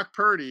Brock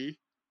Purdy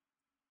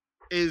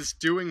is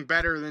doing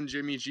better than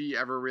Jimmy G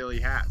ever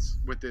really has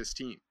with this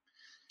team.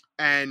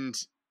 And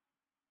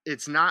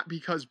it's not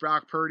because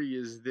Brock Purdy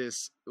is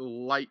this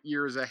light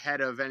years ahead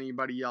of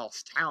anybody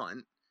else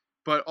talent,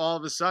 but all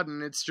of a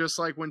sudden it's just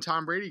like when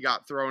Tom Brady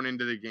got thrown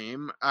into the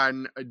game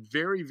on a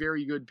very,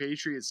 very good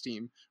Patriots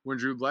team when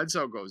Drew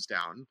Bledsoe goes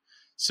down.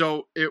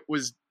 So it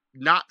was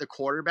not the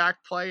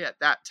quarterback play at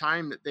that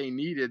time that they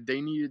needed.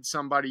 They needed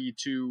somebody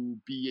to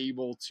be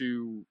able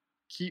to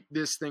keep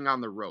this thing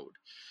on the road.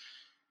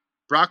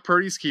 Brock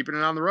Purdy's keeping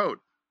it on the road.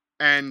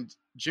 And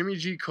Jimmy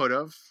G could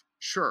have,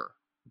 sure,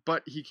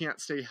 but he can't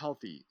stay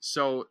healthy.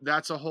 So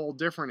that's a whole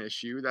different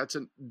issue.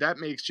 That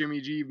makes Jimmy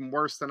G even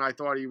worse than I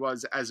thought he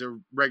was as a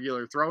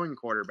regular throwing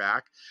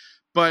quarterback.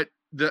 But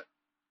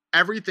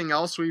everything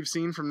else we've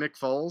seen from Nick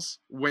Foles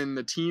when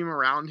the team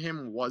around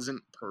him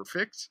wasn't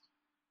perfect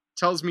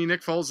tells me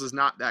Nick Foles is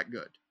not that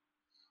good.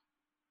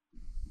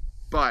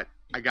 But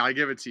I got to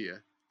give it to you.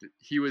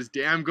 He was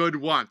damn good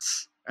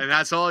once, and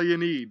that's all you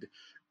need.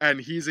 And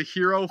he's a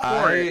hero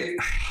for it.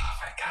 Oh,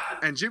 my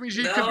God. And Jimmy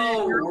G could be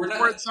a hero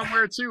for it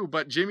somewhere, too.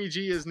 But Jimmy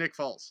G is Nick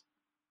Foles.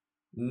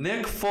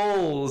 Nick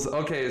Foles.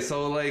 Okay,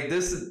 so, like,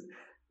 this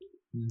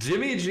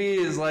Jimmy G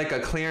is like a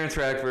clearance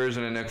rack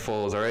version of Nick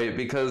Foles, all right?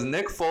 Because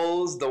Nick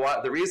Foles,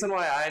 the reason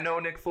why I know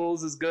Nick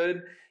Foles is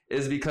good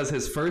is because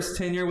his first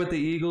tenure with the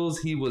Eagles,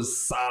 he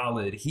was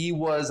solid. He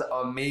was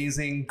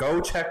amazing.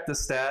 Go check the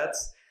stats.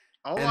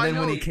 Oh, And I then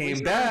when know. he came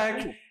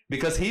back,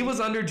 because he was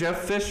under Jeff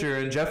Fisher,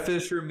 and Jeff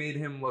Fisher made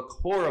him look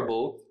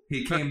horrible,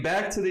 he came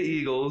back to the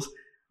Eagles,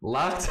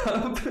 locked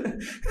up,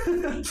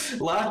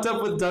 locked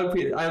up with Doug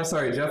Peterson. I'm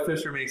sorry, Jeff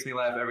Fisher makes me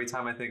laugh every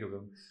time I think of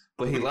him.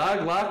 But he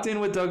locked in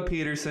with Doug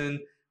Peterson.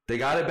 They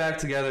got it back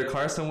together.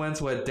 Carson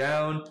Wentz went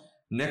down.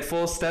 Nick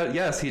Foles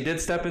yes, he did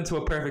step into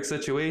a perfect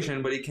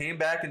situation, but he came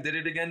back and did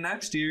it again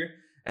next year.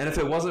 And if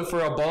it wasn't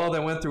for a ball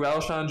that went through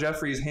Alshon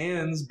Jeffrey's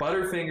hands,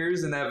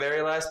 Butterfingers, in that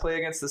very last play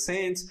against the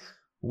Saints,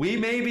 we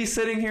may be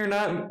sitting here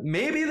not.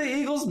 Maybe the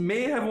Eagles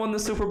may have won the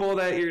Super Bowl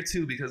that year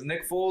too, because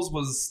Nick Foles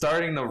was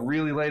starting to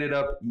really light it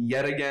up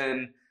yet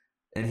again,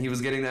 and he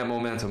was getting that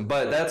momentum.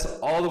 But that's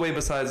all the way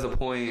besides the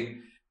point.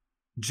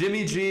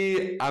 Jimmy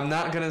G, I'm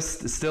not going to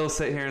still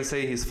sit here and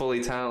say he's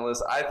fully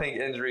talentless. I think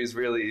injuries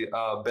really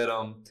bit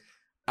him.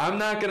 I'm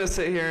not going to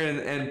sit here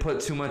and put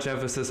too much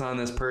emphasis on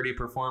this Purdy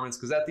performance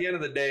because at the end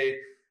of the day,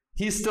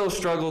 he still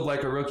struggled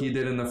like a rookie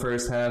did in the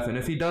first half. And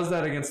if he does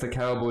that against the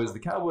Cowboys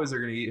are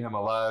going to eat him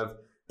alive.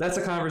 That's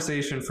a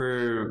conversation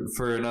for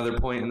another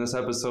point in this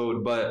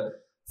episode.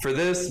 But for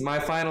this, my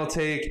final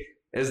take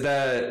is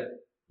that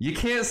you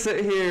can't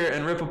sit here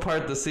and rip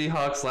apart the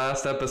Seahawks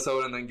last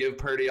episode and then give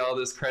Purdy all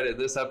this credit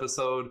this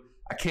episode.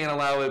 I can't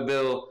allow it,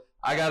 Bill.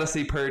 I got to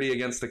see Purdy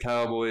against the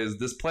Cowboys.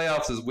 This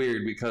playoffs is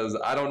weird because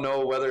I don't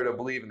know whether to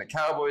believe in the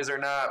Cowboys or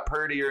not,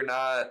 Purdy or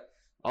not.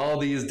 All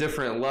these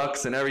different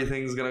lucks and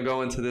everything's going to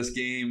go into this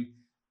game.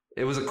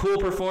 It was a cool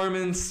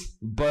performance,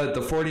 but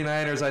the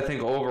 49ers, I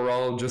think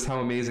overall, just how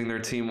amazing their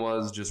team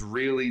was, just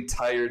really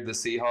tired the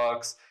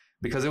Seahawks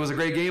because it was a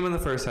great game in the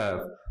first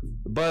half.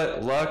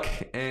 But luck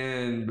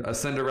and a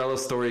Cinderella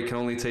story can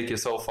only take you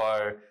so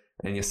far,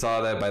 and you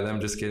saw that by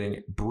them just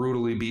getting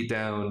brutally beat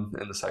down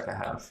in the second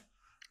half.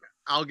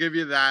 I'll give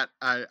you that.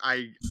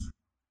 I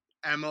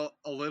am a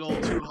little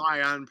too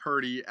high on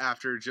Purdy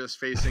after just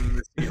facing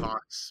the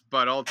Seahawks,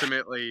 but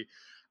ultimately,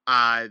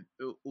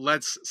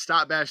 let's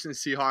stop bashing the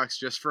Seahawks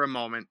just for a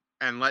moment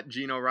and let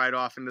Geno ride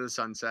off into the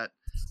sunset.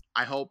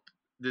 I hope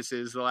this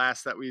is the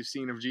last that we've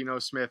seen of Geno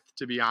Smith,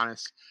 to be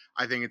honest.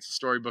 I think it's a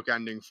storybook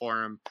ending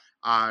for him,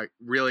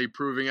 really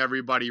proving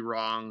everybody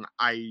wrong.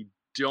 I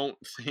don't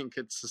think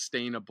it's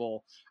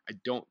sustainable. I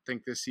don't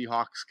think the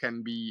Seahawks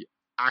can be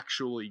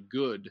actually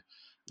good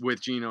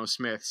with Geno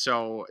Smith.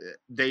 So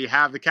they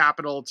have the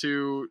capital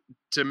to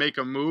make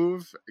a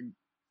move,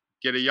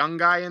 get a young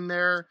guy in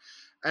there,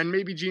 and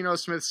maybe Geno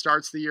Smith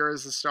starts the year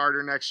as a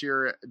starter next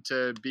year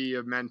to be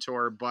a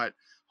mentor, but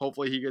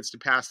hopefully he gets to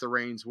pass the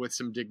reins with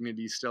some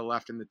dignity still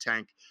left in the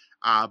tank.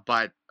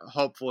 But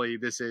hopefully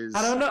this is...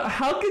 I don't know.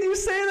 How can you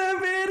say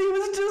that, man? He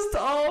was just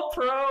all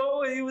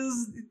pro.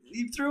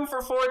 He threw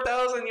for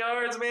 4,000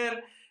 yards, man.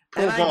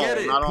 Pro and Bowl, I get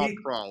it. not all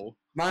pro.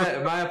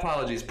 My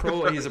apologies.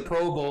 He's a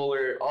Pro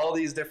Bowler. All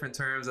these different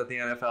terms that the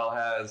NFL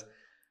has.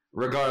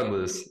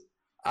 Regardless,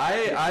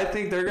 I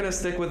think they're gonna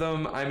stick with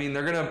him. I mean,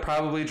 they're gonna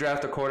probably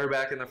draft a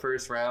quarterback in the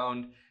first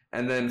round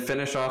and then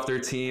finish off their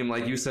team.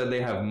 Like you said,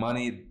 they have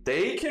money.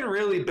 They can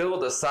really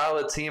build a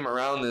solid team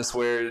around this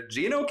where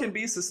Geno can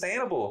be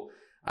sustainable.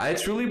 I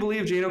truly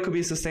believe Geno could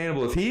be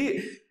sustainable. If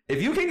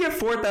you can get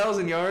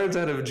 4,000 yards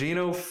out of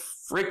Geno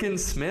freaking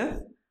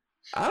Smith,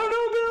 I don't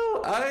know, Bill.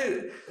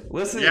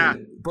 Yeah.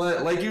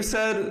 But like you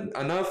said,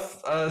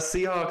 enough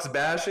Seahawks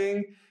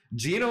bashing.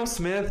 Geno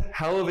Smith,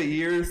 hell of a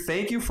year.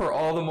 Thank you for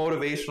all the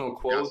motivational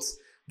quotes. Yes.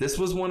 This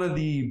was one of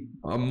the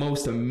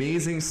most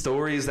amazing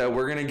stories that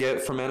we're going to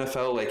get from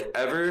NFL like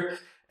ever.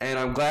 And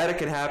I'm glad it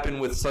could happen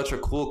with such a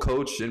cool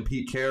coach in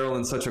Pete Carroll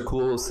in such a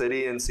cool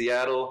city in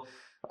Seattle.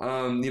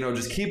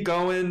 Just keep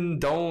going.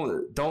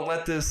 Don't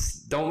let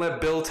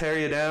Bill tear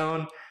you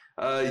down.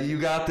 You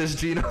got this,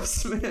 Geno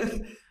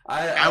Smith.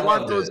 I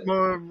want those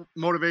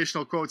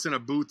motivational quotes in a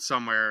booth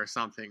somewhere or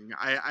something.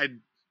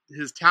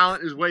 His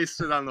talent is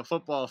wasted on the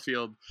football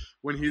field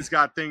when he's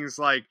got things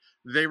like,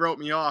 they wrote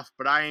me off,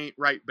 but I ain't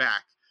right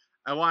back.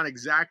 I want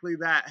exactly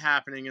that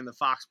happening in the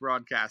Fox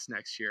broadcast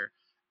next year.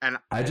 And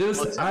I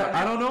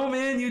don't know,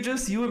 man.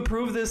 You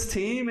improve this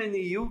team and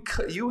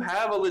you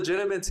have a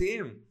legitimate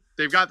team.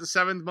 They've got the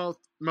seventh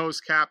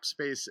most cap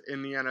space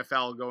in the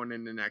NFL going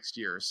into next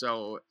year.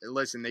 So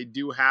listen, they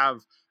do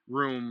have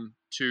room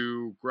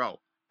to grow.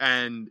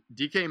 And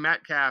DK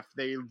Metcalf,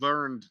 they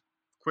learned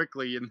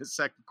quickly in the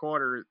second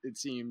quarter, it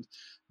seemed,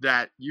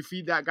 that you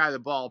feed that guy the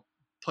ball,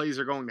 plays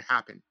are going to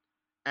happen.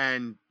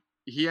 And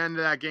he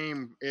ended that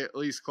game at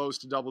least close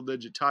to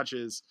double-digit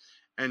touches,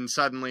 and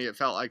suddenly it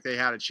felt like they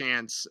had a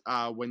chance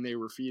when they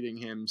were feeding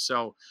him.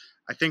 So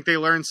I think they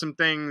learned some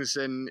things,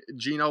 and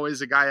Geno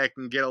is a guy that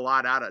can get a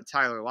lot out of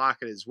Tyler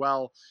Lockett as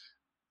well.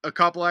 A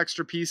couple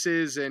extra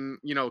pieces and,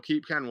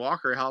 keep Ken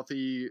Walker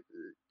healthy.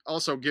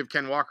 Also give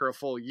Ken Walker a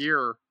full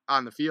year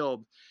on the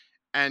field.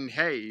 And,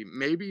 hey,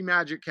 maybe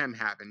magic can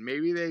happen.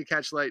 Maybe they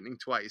catch lightning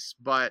twice.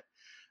 But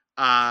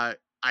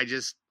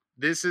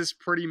this is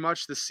pretty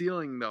much the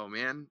ceiling, though,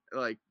 man.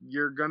 Like,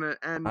 you're gonna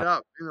end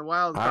up in the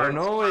wild I don't card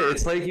know. spot.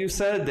 It's like you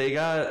said, they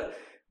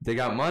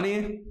got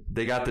money,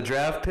 they got the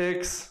draft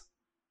picks.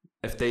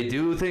 If they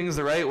do things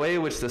the right way,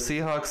 which the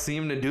Seahawks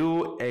seem to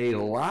do a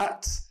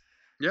lot,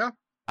 Yeah,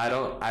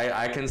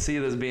 I can see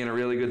this being a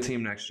really good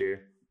team next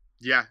year.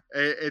 yeah,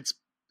 it's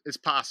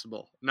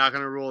possible. Not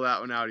gonna rule that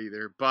one out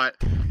either. But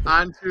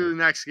on to the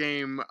next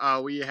game.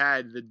 We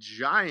had the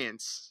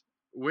Giants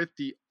with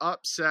the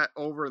upset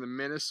over the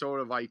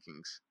Minnesota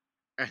Vikings,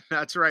 and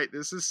that's right.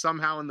 This is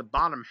somehow in the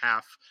bottom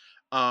half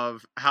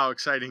of how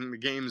exciting the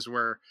games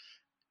were.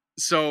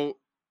 So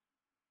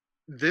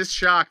this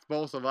shocked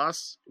both of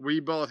us. We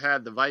both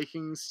had the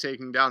Vikings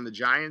taking down the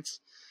Giants.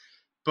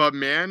 But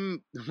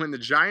man, when the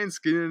Giants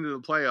get into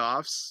the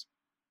playoffs,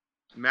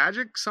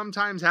 magic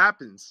sometimes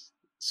happens.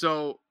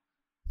 So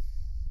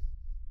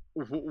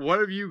what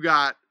have you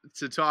got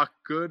to talk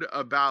good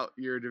about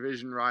your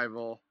division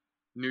rival,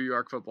 New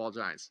York Football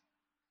Giants?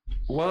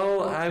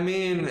 Well, I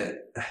mean,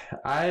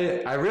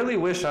 I really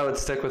wish I would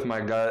stick with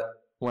my gut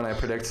when I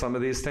predict some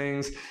of these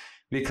things,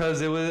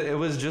 because it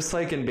was just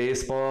like in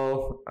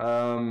baseball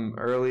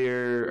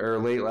earlier or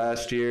late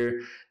last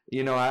year.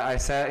 I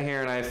sat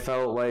here and I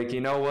felt like, you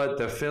know what,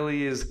 the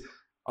Phillies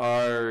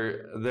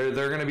they're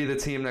going to be the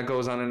team that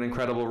goes on an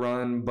incredible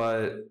run,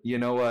 but you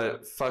know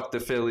what, fuck the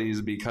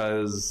Phillies,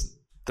 because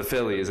the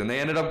Phillies, and they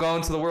ended up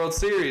going to the World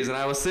Series, and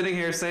I was sitting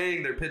here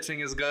saying their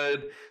pitching is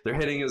good, their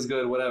hitting is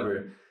good,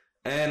 whatever.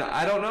 And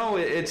I don't know,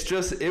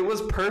 it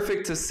was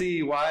perfect to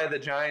see why the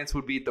Giants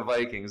would beat the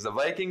Vikings. The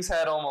Vikings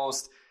had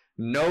almost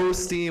no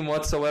steam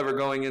whatsoever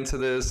going into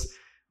this.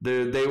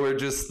 They were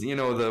just,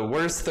 the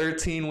worst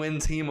 13-win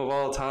team of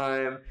all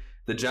time.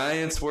 The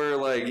Giants were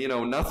like,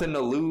 nothing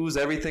to lose.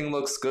 Everything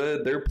looks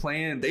good.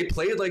 They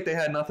played like they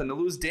had nothing to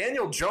lose.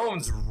 Daniel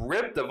Jones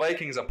ripped the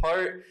Vikings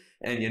apart.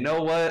 And you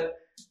know what?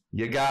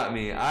 You got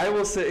me. I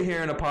will sit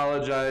here and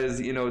apologize.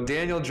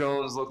 Daniel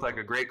Jones looked like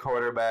a great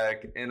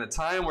quarterback. In a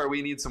time where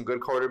we need some good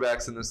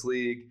quarterbacks in this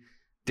league,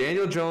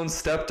 Daniel Jones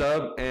stepped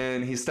up,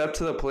 and he stepped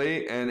to the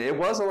plate, and it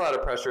was a lot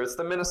of pressure. It's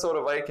the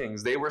Minnesota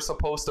Vikings. They were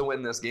supposed to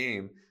win this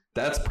game.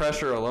 That's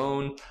pressure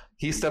alone.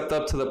 He stepped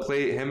up to the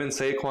plate, him and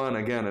Saquon,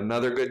 again,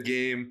 another good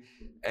game.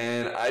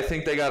 And I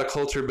think they got a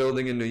culture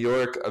building in New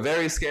York, a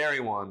very scary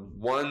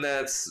one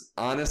that's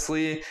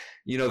honestly,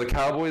 the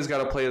Cowboys got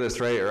to play this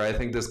right, or I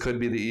think this could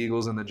be the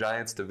Eagles and the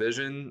Giants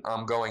division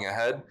going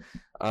ahead.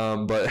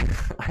 But,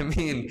 I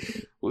mean,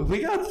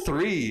 we got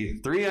three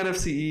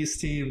NFC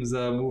East teams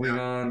moving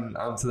on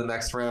to the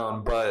next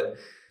round. But,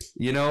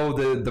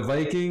 the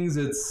Vikings,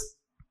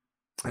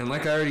 and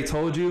like I already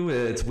told you,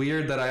 it's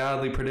weird that I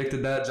oddly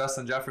predicted that.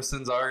 Justin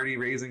Jefferson's already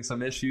raising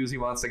some issues. He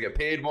wants to get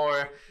paid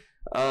more.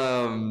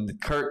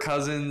 Kirk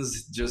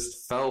Cousins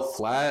just fell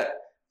flat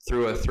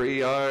through a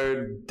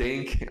 3-yard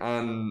dink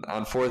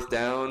on fourth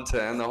down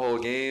to end the whole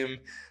game.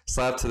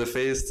 Slap to the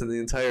face to the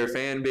entire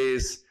fan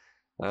base.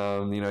 You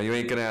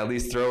ain't going to at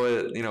least throw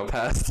it,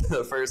 past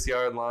the first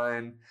yard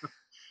line.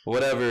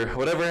 Whatever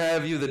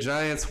have you, the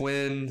Giants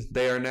win.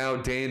 They are now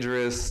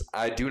dangerous.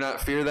 I do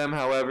not fear them,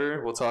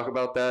 however. We'll talk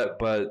about that,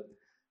 but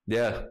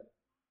yeah.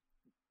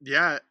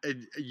 Yeah,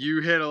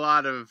 you hit a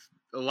lot of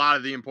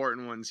the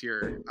important ones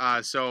here.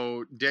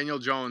 So Daniel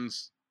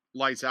Jones,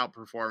 lights out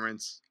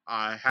performance.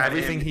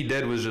 Everything he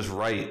did was just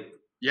right.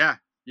 Yeah.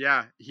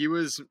 He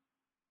was.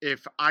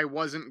 If I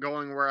wasn't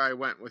going where I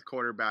went with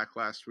quarterback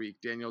last week,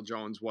 Daniel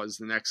Jones was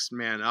the next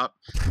man up.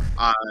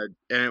 And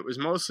it was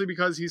mostly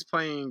because he's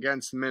playing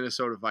against the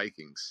Minnesota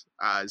Vikings.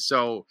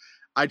 So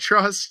I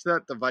trust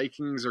that the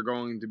Vikings are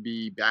going to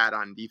be bad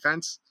on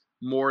defense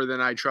more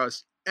than I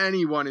trust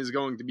anyone is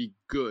going to be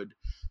good.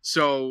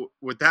 So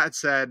with that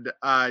said,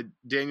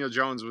 Daniel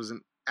Jones was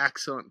an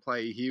excellent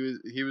play. He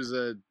was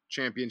a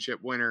championship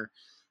winner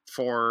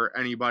for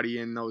anybody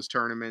in those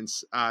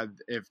tournaments.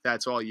 If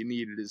that's all you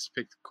needed is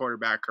pick the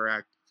quarterback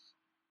correct.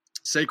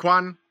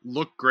 Saquon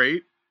looked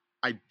great.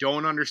 I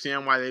don't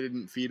understand why they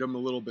didn't feed him a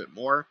little bit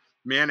more.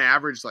 Man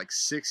averaged like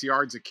 6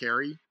 yards a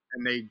carry,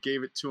 and they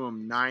gave it to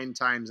him 9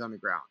 times on the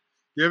ground.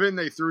 Given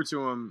they threw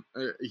to him,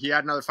 he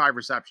had another 5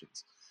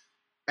 receptions.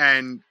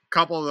 And a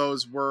couple of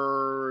those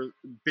were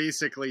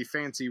basically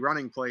fancy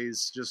running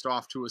plays just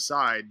off to a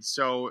side.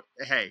 So,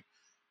 hey,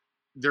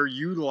 they're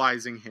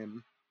utilizing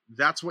him.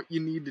 That's what you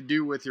need to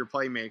do with your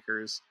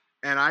playmakers.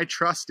 And I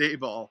trust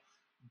Daboll,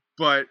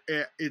 but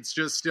it's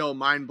just still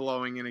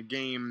mind-blowing in a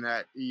game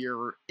that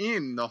you're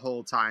in the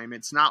whole time.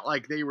 It's not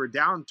like they were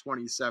down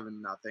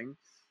 27-0,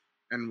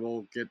 and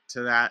we'll get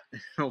to that in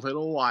a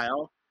little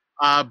while.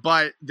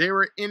 But they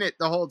were in it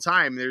the whole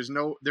time. There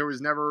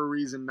was never a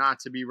reason not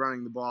to be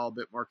running the ball a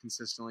bit more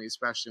consistently,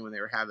 especially when they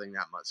were having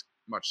that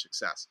much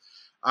success.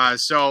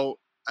 So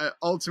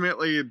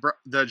ultimately,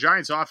 the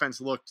Giants'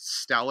 offense looked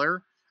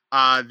stellar.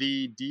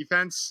 The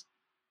defense,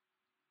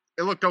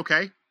 it looked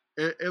okay.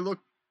 It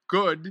looked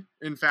good,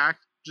 in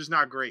fact, just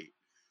not great.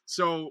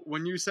 So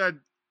when you said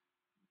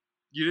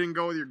you didn't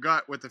go with your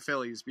gut with the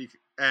Phillies,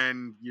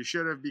 and you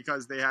should have,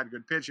 because they had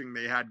good pitching,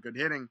 they had good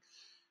hitting,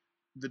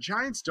 the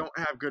Giants don't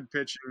have good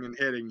pitching and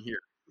hitting here.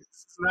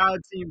 It's not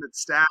a team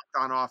that's stacked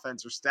on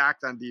offense or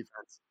stacked on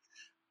defense.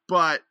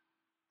 But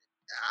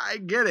I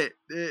get it.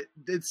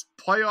 It's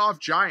playoff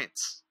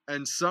Giants,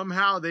 and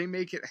somehow they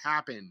make it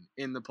happen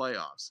in the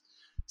playoffs.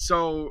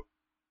 So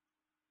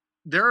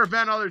there have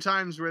been other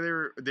times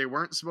where they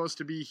weren't supposed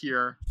to be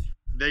here.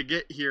 They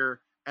get here,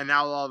 and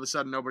now all of a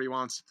sudden nobody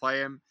wants to play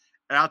him.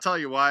 And I'll tell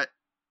you what,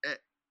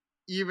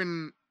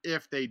 even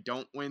if they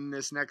don't win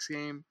this next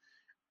game,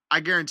 I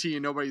guarantee you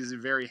nobody's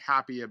very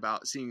happy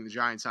about seeing the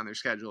Giants on their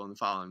schedule in the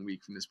following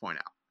week from this point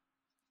out.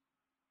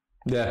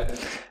 Yeah,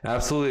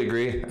 absolutely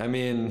agree. I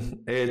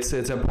mean, it's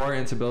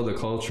important to build a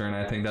culture, and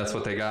I think that's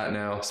what they got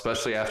now,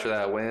 especially after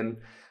that win.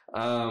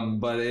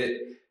 But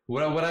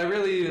what I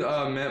really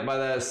meant by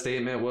that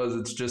statement was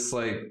it's just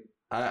like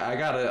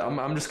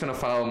I'm just gonna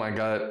follow my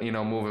gut,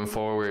 moving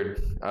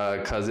forward,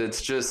 because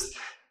it's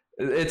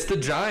the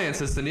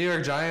Giants, it's the New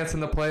York Giants in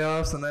the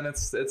playoffs, and then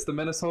it's the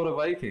Minnesota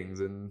Vikings,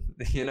 and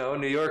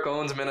New York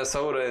owns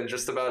Minnesota and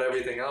just about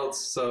everything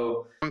else.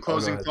 So one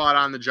closing thought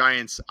on the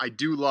Giants: I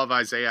do love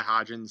Isaiah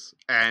Hodgins,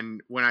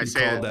 and when I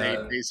say that they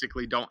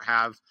basically don't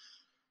have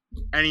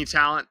any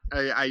talent,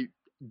 I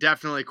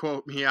definitely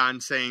quote me on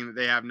saying that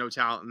they have no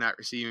talent in that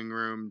receiving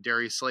room.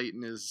 Darius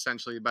Slayton is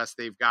essentially the best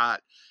they've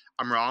got.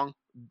 I'm wrong.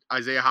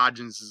 Isaiah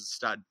Hodgins is a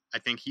stud. I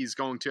think he's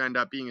going to end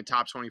up being a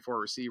top 24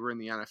 receiver in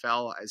the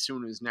NFL as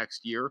soon as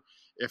next year.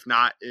 If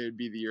not, it would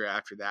be the year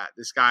after that.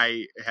 This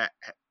guy,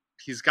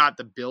 he's got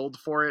the build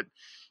for it.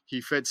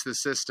 He fits the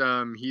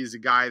system. He's a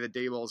guy that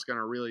Daboll is going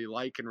to really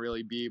like and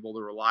really be able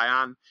to rely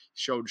on.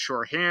 Showed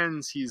sure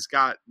hands. He's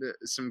got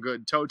some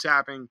good toe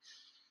tapping.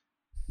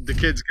 The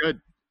kid's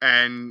good.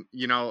 And,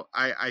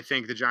 I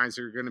think the Giants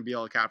are going to be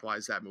able to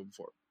capitalize that moving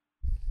forward.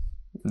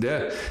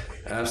 Yeah,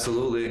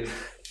 absolutely.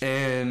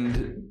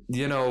 And,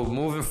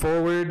 moving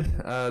forward,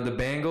 the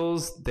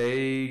Bengals,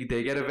 they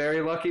get a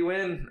very lucky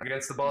win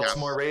against the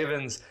Baltimore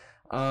Ravens.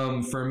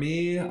 For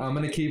me, I'm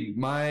going to keep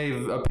my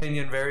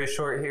opinion very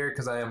short here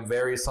because I am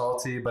very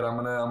salty, but I'm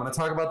going to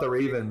talk about the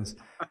Ravens.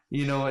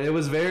 I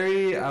was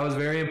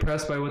very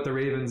impressed by what the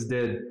Ravens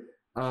did.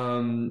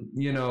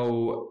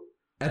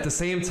 At the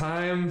same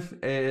time,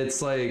 it's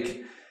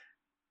like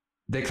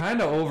they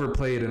kind of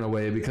overplayed in a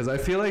way because I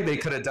feel like they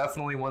could have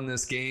definitely won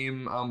this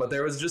game, but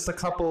there was just a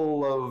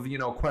couple of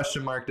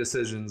question mark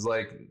decisions.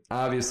 Like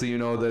obviously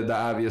the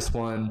obvious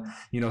one,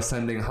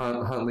 sending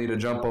Huntley to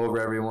jump over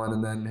everyone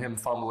and then him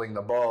fumbling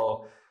the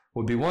ball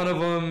would be one of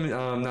them.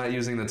 Not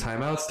using the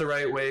timeouts the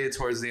right way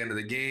towards the end of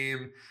the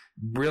game,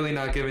 really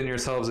not giving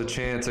yourselves a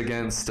chance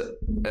against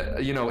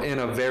in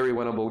a very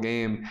winnable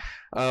game.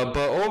 But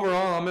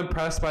overall, I'm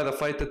impressed by the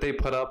fight that they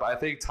put up. I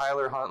think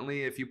Tyler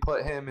Huntley, if you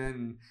put him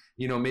in,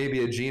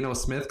 maybe a Geno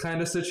Smith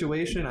kind of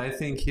situation, I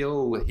think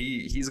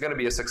he's going to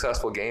be a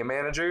successful game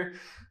manager.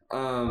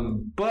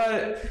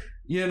 But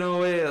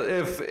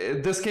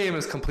if this game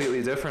is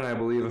completely different, I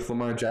believe if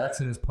Lamar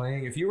Jackson is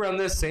playing, if you run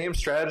this same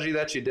strategy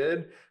that you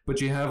did,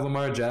 but you have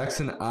Lamar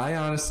Jackson, I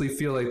honestly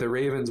feel like the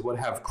Ravens would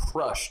have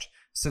crushed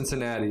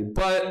Cincinnati.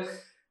 But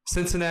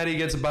Cincinnati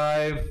gets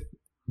by.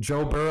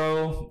 Joe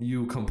Burrow,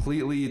 you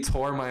completely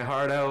tore my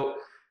heart out.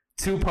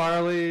 2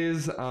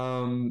 parlays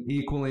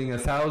equaling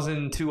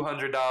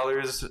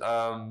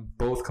 $1,200,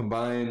 both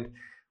combined.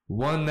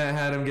 One that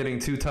had him getting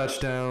 2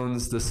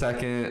 touchdowns. The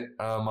second,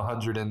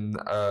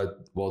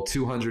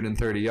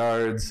 230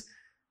 yards.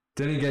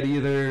 Didn't get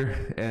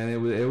either, and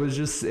it was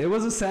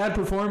a sad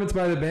performance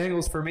by the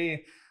Bengals for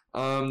me.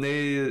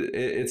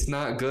 It's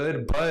not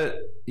good, but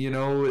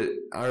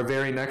our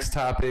very next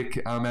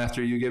topic,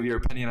 after you give your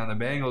opinion on the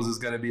Bengals, is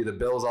going to be the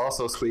Bills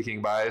also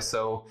squeaking by.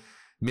 So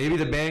maybe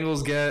the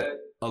Bengals get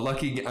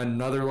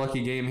another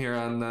lucky game here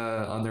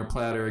on their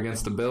platter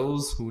against the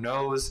Bills. Who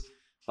knows?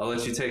 I'll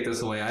let you take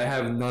this away. I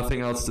have nothing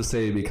else to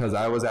say because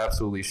I was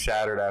absolutely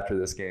shattered after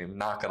this game.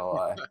 Not gonna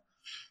lie.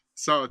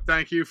 So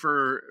thank you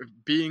for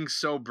being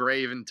so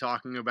brave and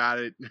talking about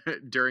it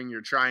during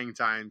your trying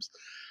times.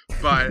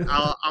 But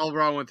I'll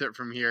run with it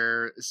from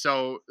here.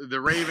 So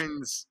the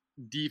Ravens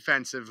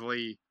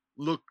defensively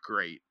look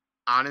great.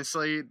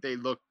 Honestly, they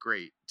look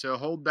great. To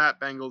hold that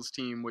Bengals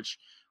team, which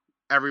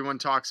everyone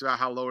talks about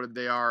how loaded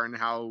they are and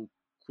how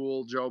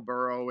cool Joe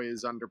Burrow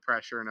is under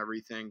pressure and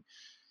everything,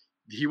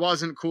 he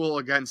wasn't cool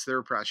against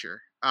their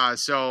pressure.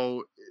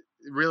 So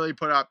really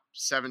put up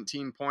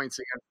 17 points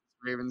against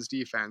the Ravens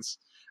defense,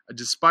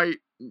 despite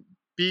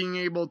being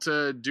able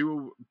to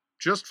do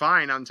just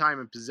fine on time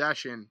of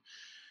possession.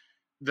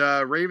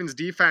 The Ravens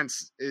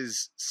defense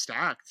is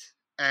stacked.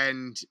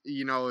 And,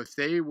 if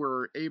they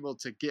were able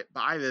to get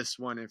by this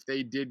one, if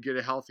they did get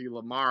a healthy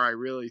Lamar, I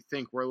really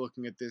think we're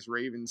looking at this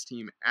Ravens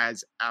team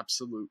as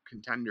absolute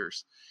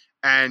contenders.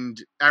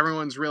 And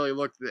everyone's really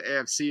looked at the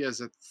AFC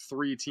as a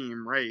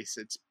 3-team race.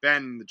 It's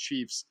been the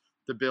Chiefs,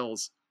 the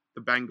Bills,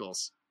 the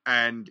Bengals.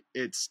 And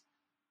it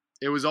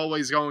was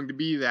always going to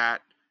be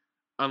that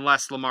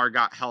unless Lamar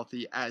got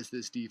healthy as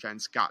this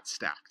defense got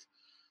stacked.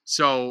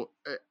 So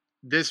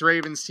this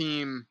Ravens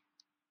team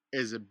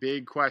is a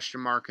big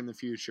question mark in the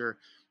future.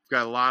 We've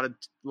got a lot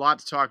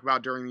to talk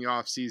about during the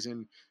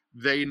offseason.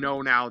 They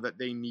know now that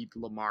they need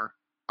Lamar.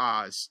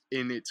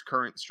 in its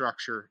current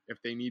structure.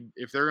 If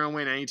they're going to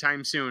win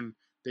anytime soon,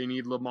 they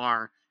need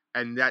Lamar,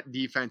 and that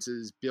defense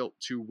is built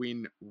to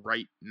win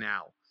right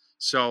now.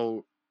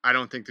 So I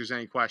don't think there's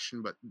any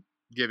question but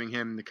giving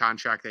him the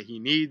contract that he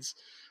needs.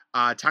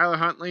 Tyler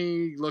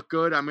Huntley looked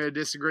good. I'm going to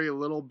disagree a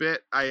little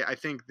bit. I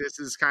think this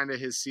is kind of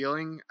his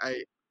ceiling.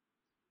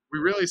 We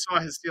really saw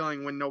his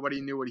ceiling when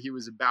nobody knew what he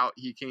was about.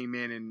 He came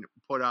in and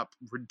put up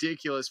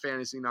ridiculous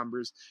fantasy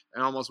numbers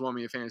and almost won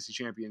me a fantasy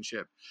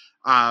championship.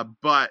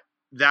 But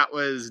that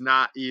was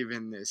not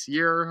even this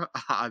year.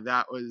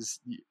 That was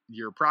the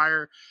year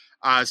prior.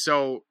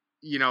 So,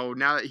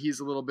 now that he's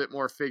a little bit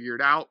more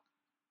figured out,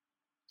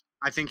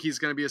 I think he's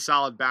going to be a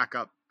solid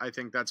backup. I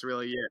think that's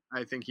really it.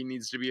 I think he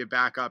needs to be a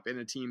backup in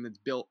a team that's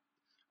built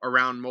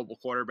around mobile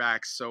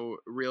quarterbacks. So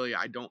really,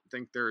 I don't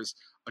think there's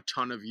a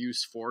ton of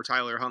use for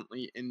Tyler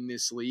Huntley in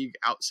this league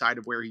outside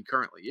of where he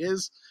currently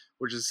is,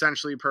 which is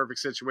essentially a perfect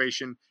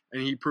situation.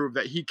 And he proved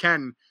that he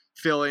can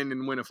fill in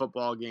and win a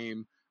football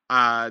game.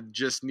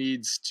 Just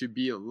needs to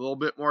be a little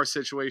bit more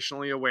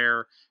situationally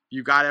aware.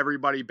 You got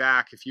everybody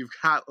back. If you've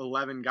got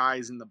 11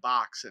 guys in the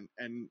box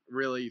and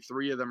really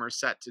 3 of them are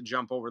set to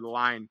jump over the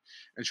line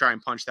and try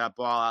and punch that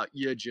ball out,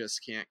 you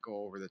just can't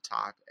go over the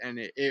top. And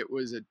it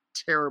was a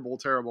terrible,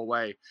 terrible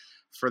way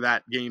for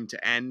that game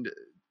to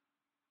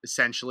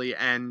essentially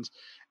end.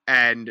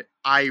 And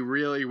I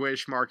really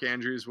wish Mark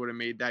Andrews would have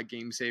made that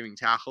game-saving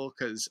tackle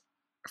because,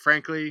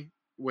 frankly,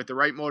 with the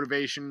right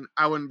motivation,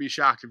 I wouldn't be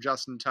shocked if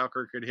Justin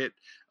Tucker could hit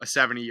a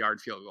 70-yard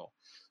field goal.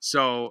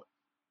 So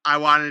I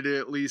wanted to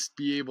at least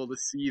be able to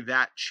see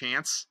that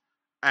chance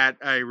at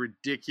a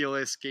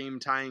ridiculous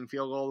game-tying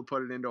field goal to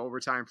put it into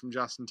overtime from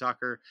Justin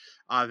Tucker.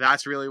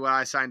 That's really what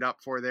I signed up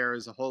for there,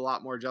 is a whole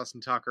lot more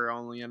Justin Tucker. I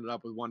only ended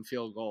up with 1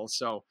 field goal.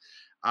 So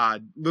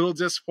little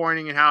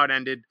disappointing in how it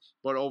ended,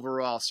 but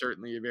overall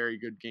certainly a very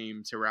good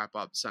game to wrap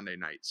up Sunday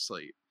night's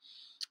slate.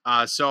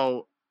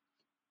 So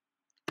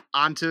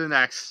on to the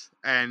next,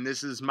 and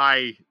this is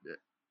my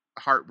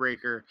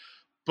heartbreaker,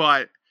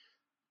 but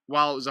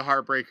while it was a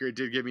heartbreaker, it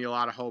did give me a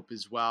lot of hope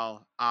as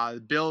well.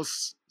 The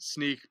Bills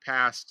sneak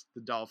past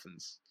the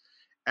Dolphins.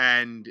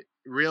 And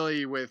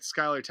really, with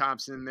Skylar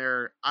Thompson in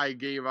there, I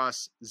gave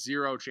us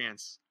 0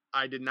 chance.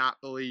 I did not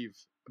believe,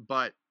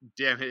 but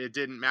damn it, it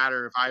didn't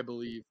matter if I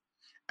believed.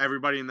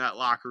 Everybody in that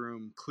locker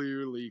room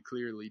clearly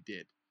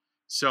did.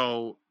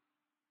 So,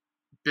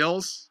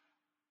 Bills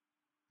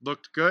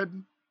looked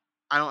good.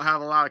 I don't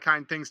have a lot of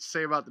kind things to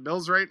say about the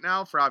Bills right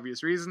now for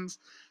obvious reasons,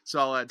 so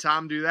I'll let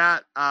Tom do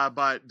that.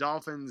 But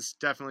Dolphins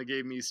definitely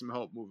gave me some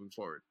hope moving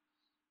forward.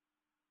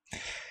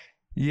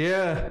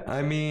 Yeah,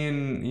 I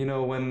mean,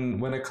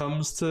 when it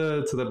comes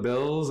to the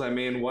Bills, I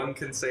mean, one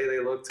can say they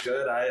looked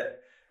good.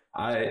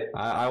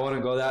 I want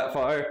to go that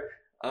far.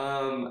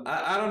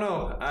 I don't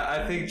know.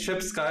 I think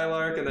Chip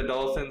Skylark and the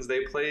Dolphins,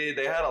 they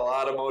had a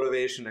lot of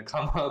motivation to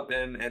come up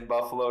and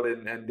Buffalo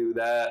and do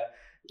that.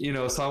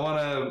 So I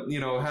want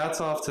to, hats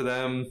off to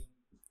them.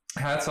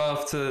 Hats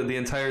off to the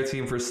entire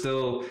team for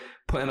still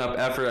putting up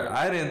effort.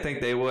 I didn't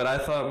think they would. I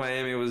thought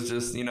Miami was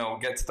just,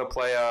 get to the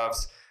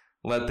playoffs,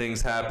 let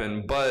things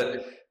happen.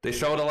 But they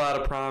showed a lot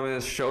of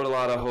promise, showed a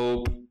lot of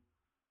hope.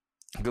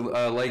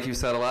 Like you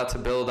said, a lot to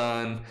build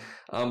on.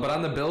 But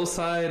on the Bills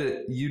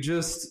side,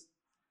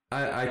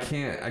 I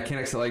can't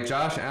accept. Like,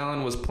 Josh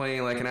Allen was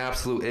playing like an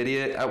absolute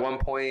idiot at one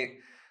point.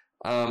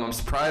 I'm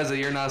surprised that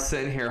you're not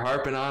sitting here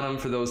harping on him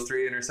for those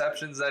 3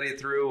 interceptions that he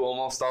threw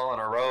almost all in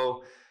a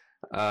row.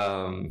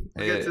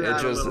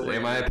 It just,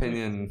 in my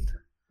opinion,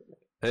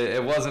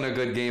 it wasn't a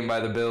good game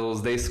by the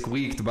Bills. They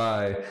squeaked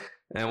by.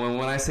 And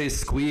when I say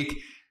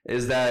squeak,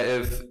 is that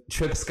if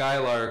Chip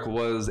Skylark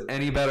was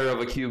any better of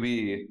a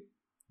QB,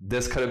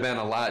 this could have been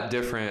a lot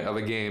different of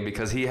a game,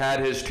 because he had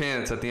his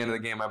chance at the end of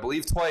the game, I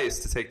believe twice,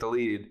 to take the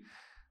lead.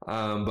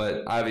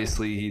 But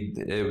obviously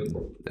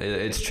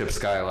it's Chip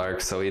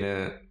Skylark, so he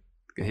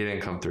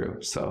didn't come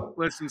through. So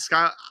listen,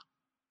 Scott,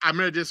 I'm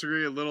going to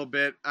disagree a little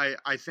bit.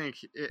 I think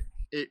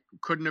it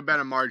couldn't have been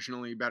a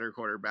marginally better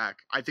quarterback.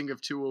 I think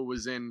if Tua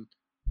was in,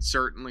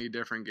 certainly a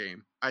different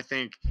game. I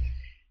think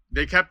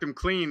they kept him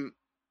clean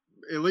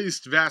at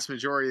least vast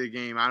majority of the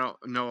game. I don't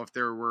know if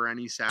there were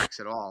any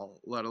sacks at all,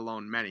 let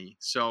alone many.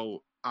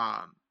 So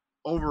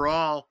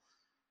overall,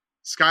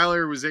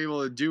 Skyler was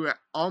able to do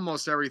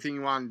almost everything he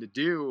wanted to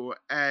do,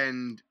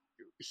 and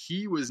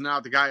he was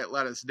not the guy that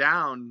let us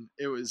down.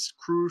 It was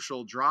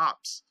crucial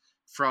drops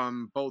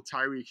from both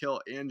Tyreek Hill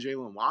and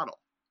Jalen Waddle.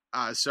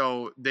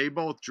 So they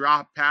both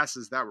dropped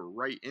passes that were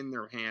right in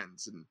their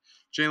hands, and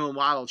Jalen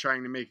Waddle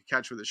trying to make a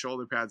catch with his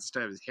shoulder pads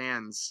instead of his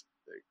hands.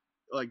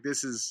 Like,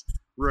 this is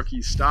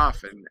rookie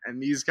stuff,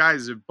 and these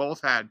guys have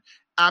both had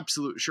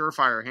absolute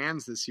surefire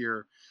hands this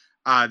year.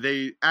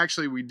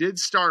 We did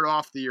start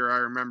off the year, I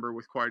remember,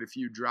 with quite a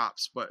few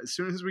drops, but as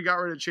soon as we got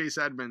rid of Chase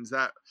Edmonds,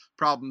 that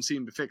problem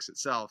seemed to fix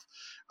itself.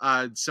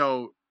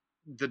 So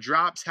the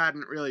drops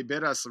hadn't really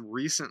bit us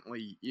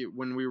recently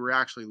when we were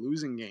actually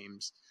losing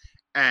games,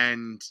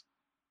 and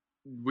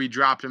we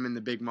dropped them in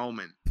the big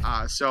moment.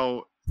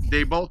 So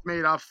they both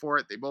made up for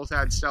it. They both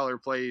had stellar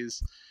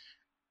plays.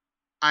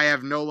 I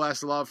have no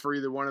less love for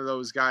either one of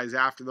those guys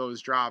after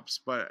those drops,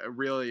 but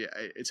really,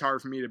 it's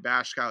hard for me to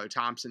bash Skylar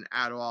Thompson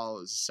at all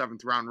as a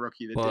 7th-round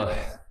rookie that did Well,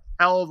 a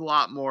hell of a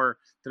lot more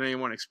than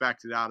anyone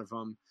expected out of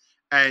him.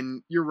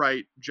 And you're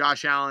right,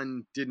 Josh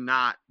Allen did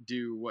not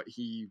do what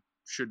he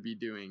should be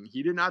doing.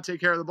 He did not take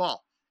care of the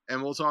ball.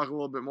 And we'll talk a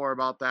little bit more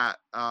about that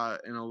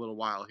in a little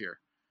while here.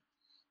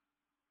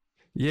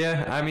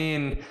 yeah, I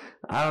mean,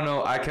 I don't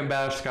know. I can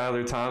bash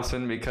Skylar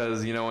Thompson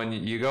because, when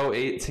you go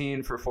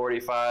 18 for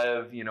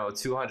 45,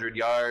 200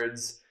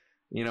 yards,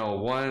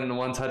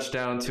 one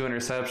touchdown, 2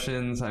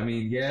 interceptions. I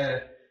mean,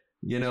 yeah,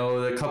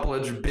 a couple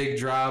of big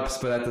drops,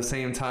 but at the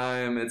same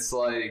time, it's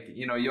like,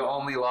 you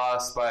only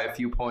lost by a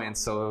few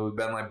points. So it would have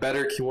been like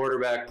better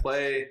quarterback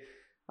play.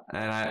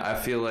 And I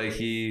feel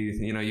like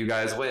you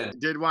guys win.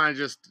 Did want to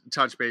just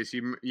touch base.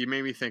 You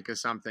made me think of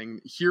something.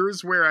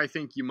 Here's where I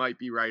think you might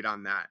be right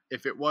on that.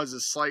 If it was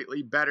a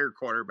slightly better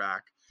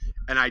quarterback,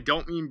 and I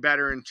don't mean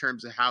better in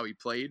terms of how he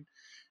played,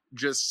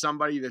 just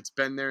somebody that's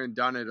been there and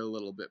done it a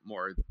little bit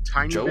more,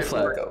 tiny Joe bit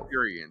more Flacco.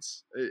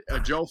 experience. A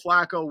Joe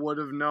Flacco would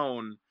have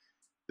known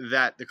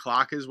that the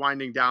clock is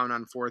winding down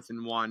on 4th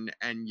and 1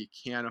 and you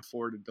can't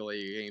afford to delay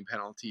a game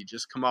penalty.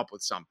 Just come up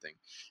with something.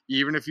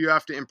 Even if you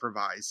have to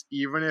improvise,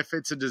 even if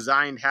it's a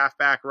designed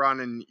halfback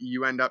run and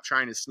you end up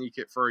trying to sneak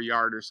it for a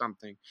yard or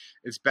something,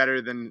 it's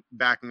better than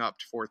backing up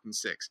to 4th and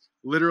 6.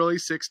 Literally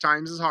 6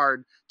 times as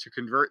hard to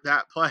convert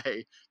that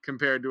play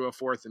compared to a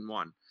 4th and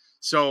 1.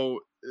 So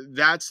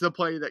that's the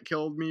play that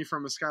killed me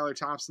from a Skylar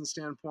Thompson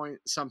standpoint,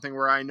 something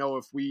where I know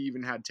if we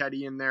even had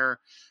Teddy in there,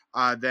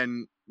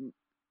 then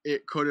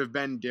it could have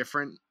been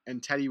different,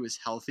 and Teddy was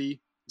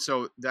healthy.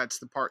 So that's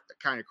the part that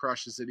kind of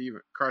crushes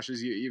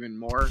you even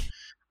more.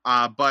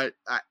 But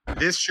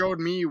this showed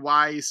me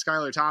why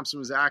Skylar Thompson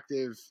was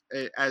active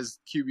as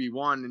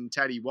QB1 and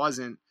Teddy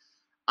wasn't.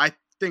 I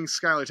think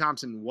Skylar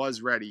Thompson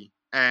was ready,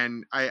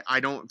 and I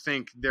don't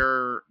think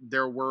there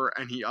were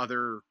any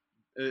other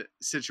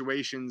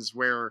situations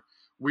where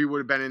we would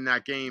have been in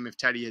that game if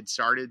Teddy had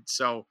started.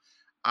 So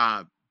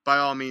by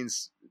all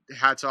means,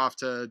 hats off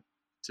to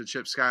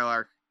Chip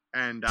Skylark.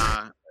 And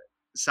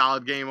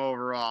solid game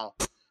overall,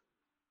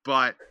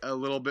 but a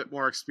little bit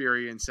more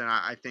experience, and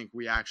I think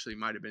we actually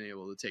might have been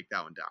able to take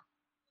that one down.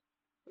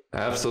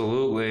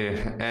 Absolutely.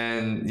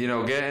 And,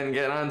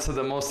 getting on to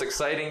the most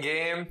exciting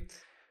game,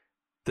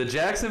 the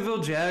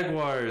Jacksonville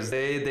Jaguars,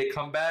 they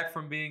come back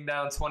from being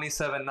down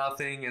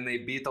 27-0, and they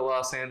beat the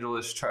Los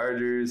Angeles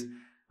Chargers.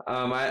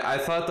 I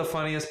thought the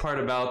funniest part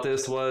about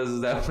this was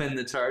that when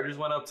the Chargers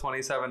went up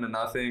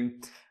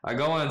 27-0, I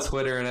go on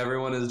Twitter and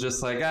everyone is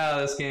just like,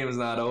 this game is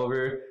not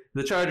over.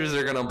 The Chargers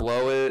are going to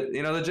blow it.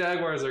 The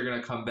Jaguars are going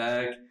to come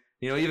back.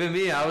 Even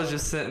me, I was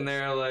just sitting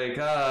there like,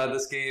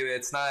 this game,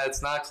 it's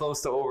not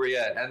close to over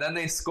yet. And then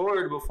they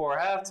scored before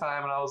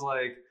halftime, and I was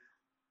like,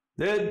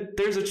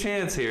 there's a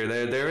chance here.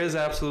 There is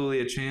absolutely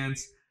a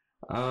chance.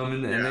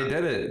 And they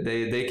did it.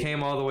 They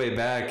came all the way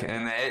back,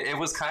 and it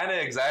was kind of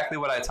exactly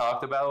what I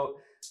talked about,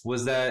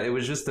 was that it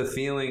was just the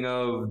feeling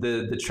of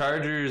the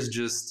Chargers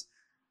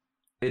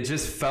it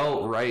just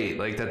felt right,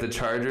 like that the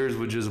Chargers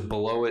would just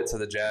blow it to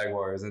the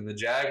Jaguars. And the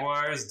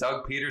Jaguars,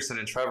 Doug Peterson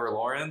and Trevor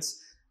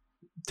Lawrence,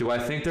 do I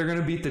think they're going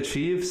to beat the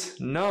Chiefs?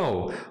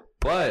 No.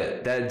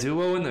 But that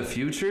duo in the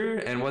future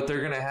and what they're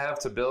going to have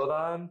to build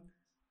on,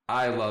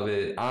 I love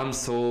it. I'm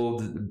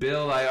sold.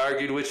 Bill, I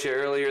argued with you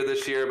earlier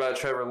this year about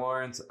Trevor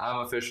Lawrence.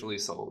 I'm officially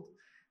sold.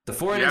 The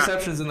 4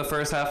 interceptions in the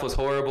first half was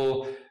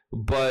horrible,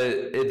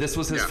 but this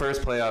was his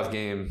first playoff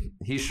game.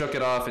 He shook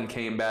it off and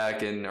came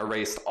back and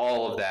erased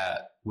all of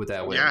that with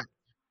that win.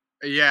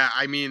 Yeah.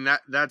 I mean,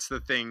 that's the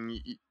thing.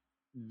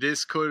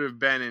 This could have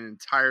been an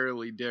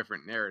entirely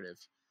different narrative,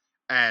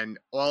 and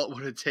all it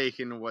would have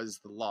taken was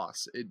the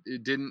loss.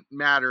 It didn't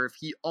matter if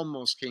he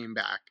almost came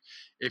back,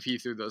 if he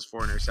threw those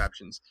 4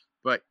 interceptions,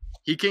 but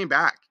he came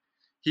back.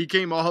 He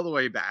came all the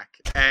way back,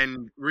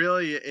 and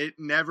really it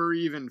never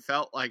even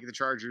felt like the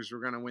Chargers were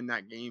going to win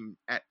that game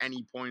at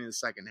any point in the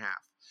second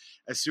half.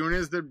 As soon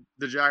as the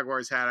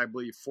Jaguars had, I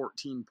believe,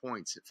 14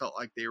 points, it felt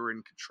like they were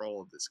in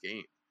control of this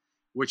game,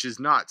 which is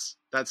nuts.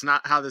 That's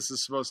not how this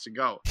is supposed to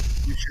go.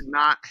 You should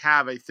not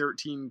have a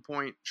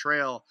 13-point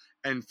trail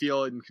and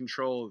feel in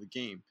control of the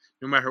game,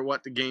 no matter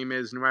what the game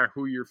is, no matter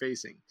who you're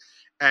facing.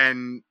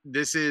 And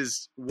this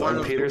is one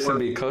of Peterson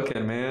be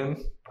cooking,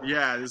 man.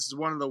 Yeah, this is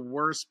one of the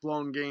worst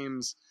blown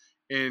games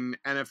in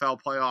NFL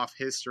playoff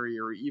history,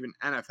 or even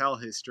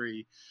NFL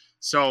history.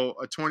 So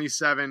a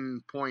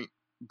 27-point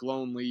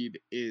blown lead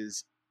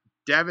is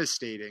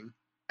devastating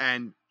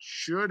and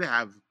should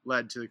have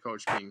led to the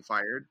coach being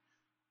fired.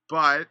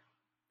 But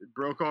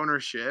broke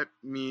ownership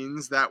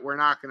means that we're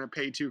not going to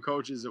pay 2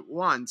 coaches at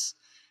once,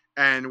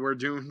 and we're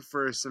doomed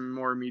for some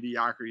more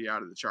mediocrity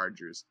out of the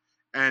Chargers.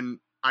 And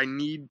I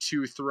need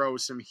to throw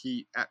some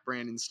heat at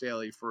Brandon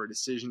Staley for a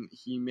decision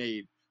he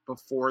made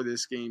before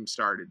this game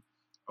started.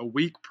 A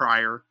week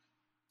prior,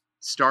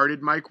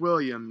 started Mike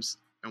Williams,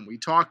 and we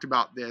talked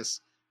about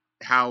this,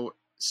 how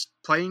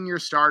playing your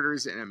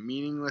starters in a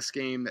meaningless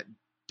game that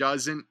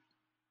doesn't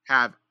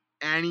have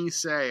any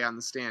say on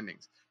the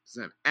standings,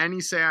 Doesn't have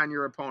any say on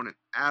your opponent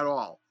at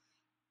all,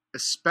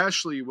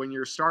 especially when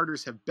your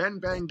starters have been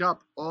banged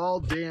up all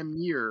damn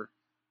year,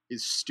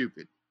 is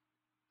stupid.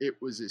 It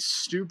was a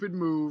stupid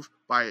move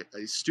by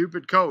a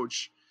stupid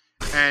coach,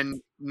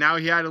 and now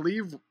he had to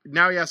leave.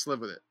 Now he has to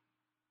live with it.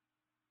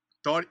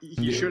 Thought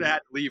he should have had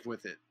to leave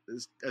with it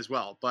as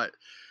well, but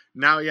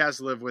now he has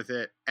to live with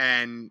it,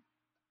 and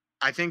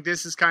I think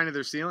this is kind of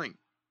their ceiling.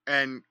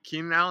 And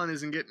Keenan Allen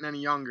isn't getting any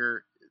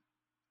younger.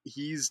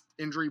 He's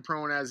injury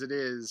prone as it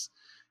is.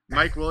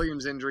 Mike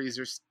Williams'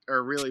 injuries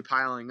are really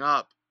piling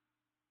up.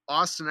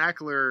 Austin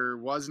Eckler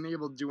wasn't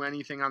able to do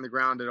anything on the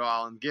ground at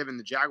all, and given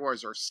the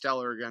Jaguars are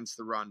stellar against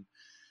the run.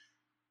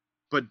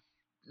 But,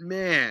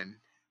 man,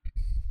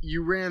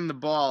 you ran the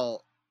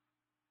ball.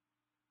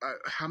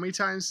 How many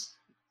times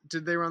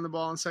did they run the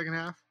ball in the second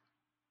half?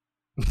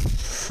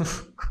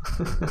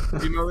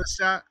 Do you know this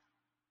stat?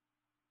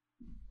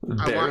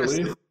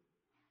 Barely.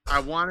 I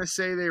want to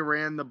say they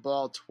ran the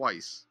ball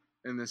twice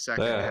in the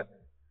second half.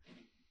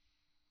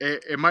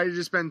 It might have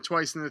just been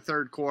twice in the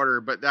third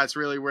quarter, but that's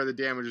really where the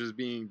damage is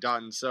being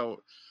done.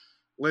 So,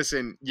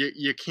 listen,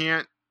 you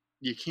can't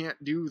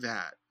do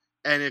that.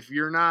 And if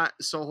you're not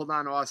sold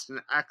on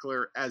Austin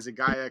Eckler as a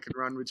guy that can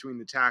run between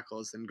the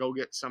tackles, then go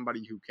get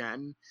somebody who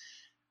can.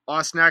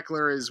 Austin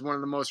Eckler is one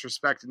of the most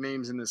respected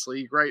names in this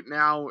league right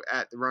now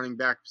at the running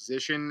back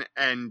position,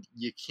 and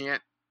you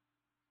can't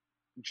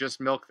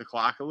just milk the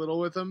clock a little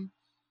with him.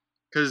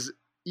 Because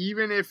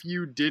even if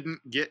you didn't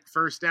get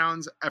first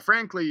downs,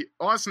 frankly,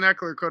 Austin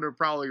Eckler could have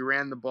probably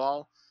ran the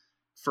ball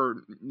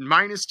for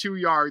 -2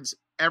 yards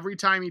every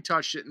time he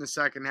touched it in the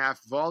second half.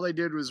 If all they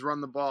did was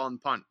run the ball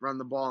and punt, run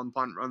the ball and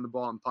punt, run the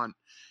ball and punt,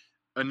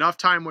 enough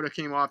time would have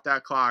came off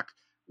that clock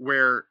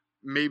where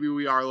maybe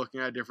we are looking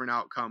at a different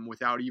outcome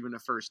without even a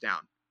first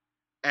down.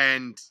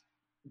 And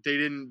they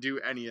didn't do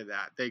any of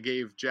that. They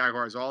gave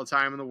Jaguars all the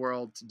time in the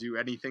world to do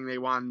anything they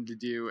wanted to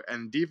do,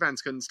 and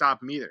defense couldn't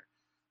stop them either.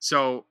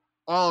 So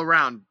all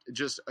around,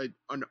 just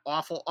an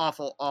awful,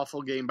 awful,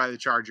 awful game by the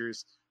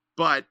Chargers.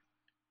 But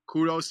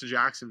kudos to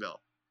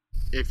Jacksonville.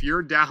 If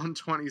you're down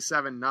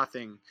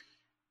 27-0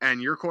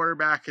 and your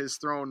quarterback has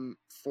thrown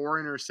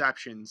 4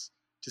 interceptions,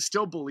 to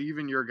still believe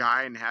in your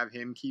guy and have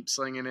him keep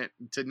slinging it,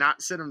 to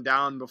not sit him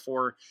down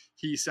before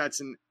he sets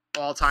an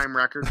all-time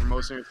record for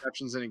most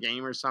interceptions in a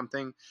game or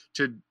something,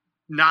 to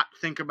not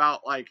think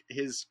about like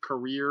his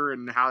career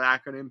and how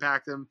that could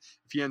impact him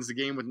if he ends the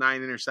game with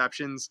 9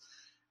 interceptions.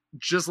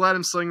 Just let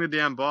him sling the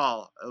damn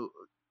ball.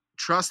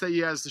 Trust that he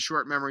has the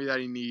short memory that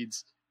he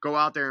needs. Go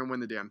out there and win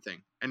the damn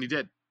thing. And he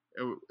did.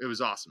 It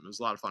was awesome. It was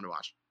a lot of fun to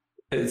watch.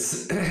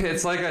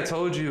 It's like I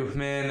told you,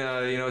 man.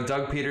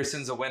 Doug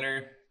Peterson's a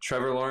winner.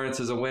 Trevor Lawrence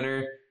is a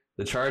winner.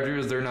 The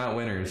Chargers, they're not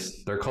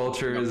winners. Their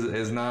culture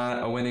is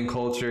not a winning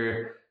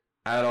culture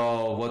at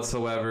all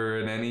whatsoever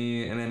in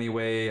any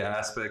way,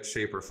 aspect,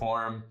 shape, or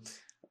form.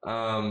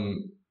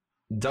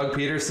 Doug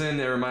Peterson,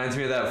 it reminds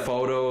me of that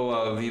photo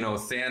of,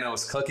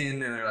 Thanos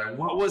cooking, and they're like,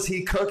 what was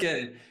he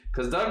cooking?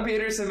 Because Doug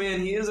Peterson, man,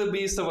 he is a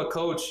beast of a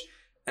coach.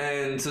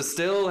 And to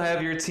still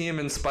have your team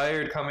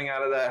inspired coming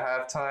out of that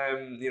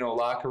halftime,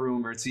 locker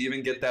room, or to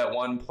even get that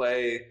one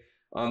play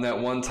on that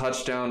one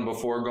touchdown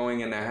before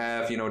going into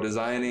half,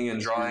 designing and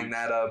drawing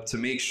that up to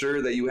make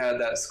sure that you had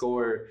that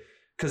score.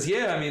 Because,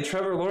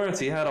 Trevor Lawrence,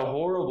 he had a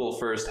horrible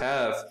first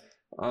half.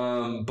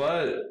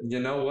 But you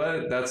know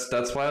what?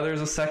 That's why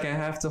there's a second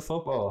half to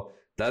football.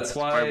 That's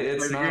why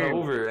it's not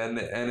over. And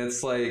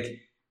it's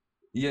like,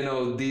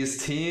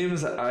 these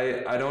teams,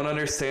 I don't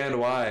understand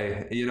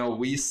why.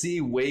 We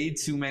see way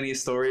too many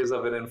stories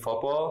of it in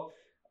football.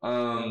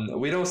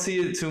 We don't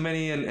see it too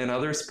many in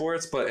other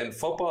sports, but in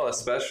football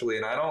especially.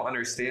 And I don't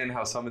understand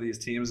how some of these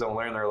teams don't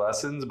learn their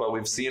lessons, but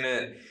we've seen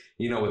it,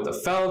 with the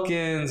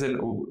Falcons,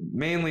 and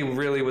mainly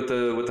really with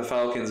the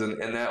Falcons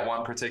in that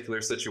one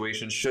particular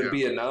situation should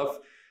be enough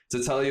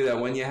to tell you that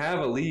when you have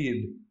a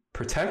lead,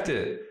 protect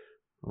it.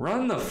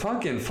 Run the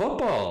fucking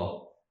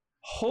football.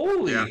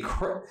 Holy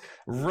crap.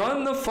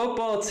 Run the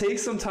football. Take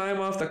some time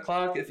off the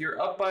clock. If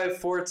you're up by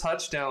 4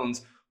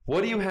 touchdowns,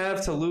 what do you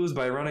have to lose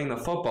by running the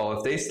football?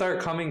 If they start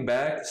coming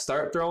back,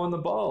 start throwing the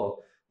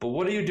ball. But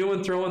what are you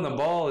doing throwing the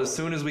ball as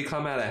soon as we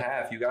come out of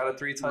half? You got a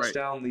 3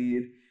 touchdown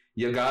lead.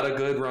 You got a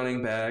good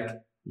running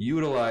back.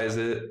 Utilize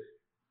it.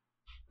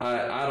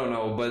 I don't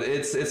know, but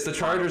it's the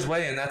Chargers'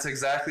 way, and that's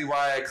exactly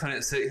why I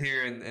couldn't sit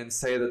here and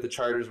say that the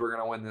Chargers were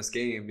going to win this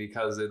game,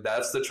 because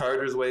that's the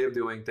Chargers' way of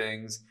doing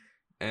things,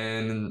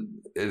 and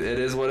it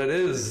is what it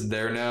is.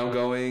 They're now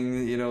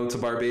going, to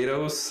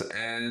Barbados,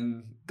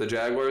 and the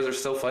Jaguars are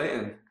still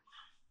fighting.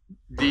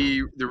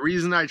 The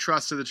reason I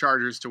trusted the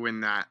Chargers to win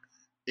that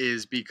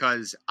is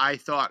because I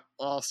thought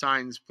all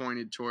signs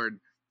pointed toward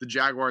the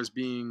Jaguars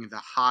being the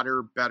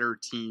hotter, better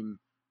team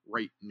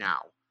right now.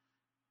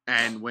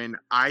 And when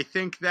I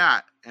think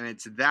that, and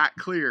it's that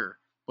clear,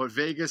 but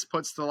Vegas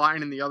puts the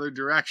line in the other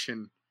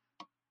direction,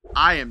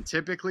 I am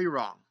typically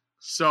wrong.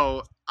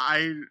 So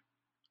I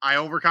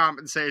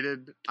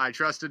overcompensated. I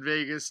trusted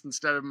Vegas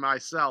instead of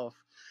myself,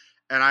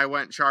 and I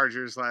went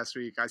Chargers last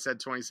week. I said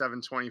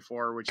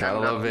 27-24, which I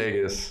love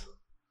Vegas.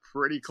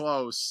 pretty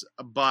close,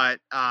 but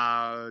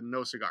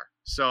no cigar.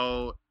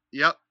 So,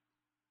 yep,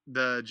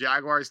 the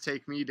Jaguars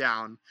take me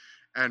down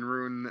and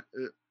ruin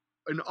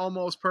an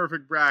almost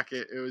perfect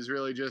bracket. It was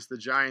really just the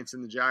Giants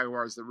and the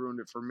Jaguars that ruined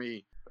it for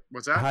me.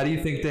 What's that? How do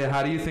you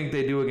think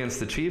they do against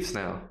the Chiefs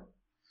now?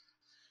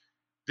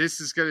 This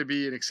is going to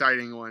be an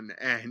exciting one,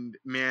 and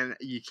man,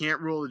 you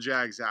can't rule the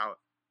Jags out.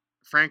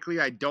 Frankly,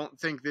 I don't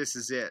think this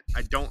is it.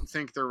 I don't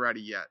think they're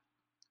ready yet.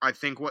 I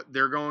think what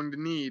they're going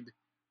to need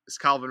is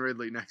Calvin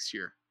Ridley next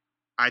year.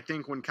 I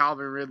think when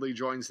Calvin Ridley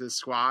joins this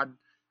squad,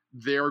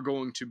 they're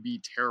going to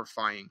be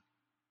terrifying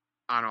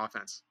on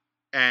offense.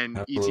 And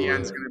ETN's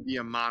Absolutely. going to be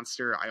a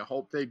monster. I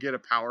hope they get a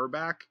power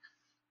back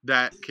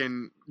that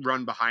can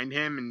run behind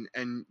him.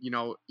 And you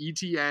know,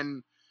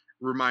 ETN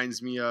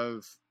reminds me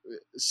of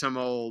some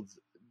old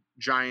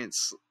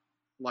Giants,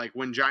 like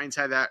when Giants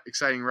had that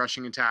exciting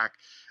rushing attack.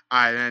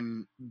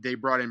 And they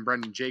brought in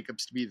Brendan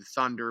Jacobs to be the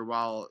Thunder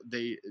while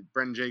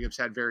Brendan Jacobs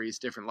had various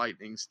different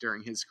lightnings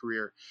during his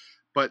career.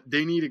 But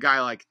they need a guy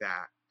like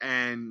that.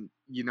 And,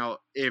 you know,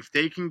 if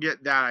they can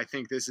get that, I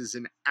think this is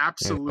an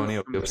absolute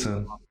Antonio complete Gibson.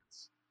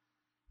 offense.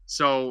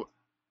 So,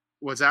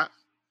 what's that?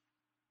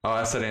 Oh,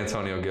 I said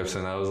Antonio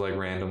Gibson. That was like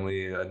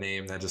randomly a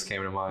name that just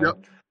came to mind.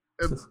 Yep.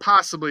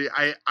 Possibly.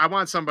 I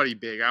want somebody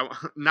big.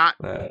 Not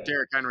Uh,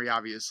 Derrick Henry,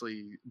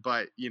 obviously,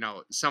 but, you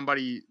know,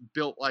 somebody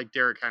built like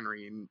Derrick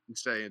Henry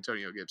instead of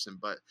Antonio Gibson.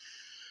 But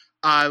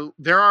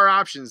there are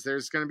options.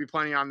 There's going to be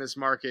plenty on this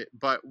market,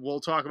 but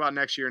we'll talk about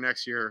next year.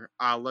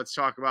 Let's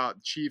talk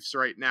about Chiefs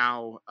right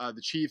now.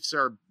 The Chiefs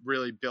are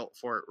really built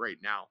for it right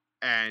now.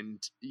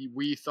 And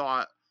we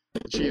thought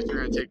the Chiefs were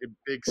going to take a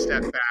big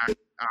step back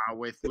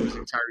with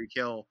losing Tyreek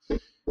Hill.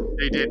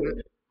 They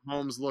didn't.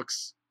 Holmes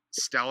looks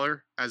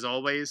stellar as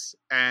always,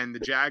 and the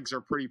Jags are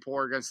pretty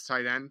poor against the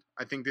tight end.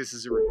 I think this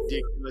is a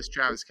ridiculous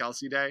Travis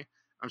Kelce day.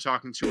 I'm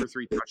talking 2 or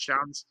 3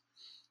 touchdowns.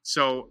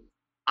 So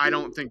I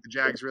don't think the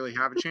Jags really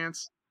have a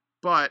chance,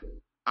 but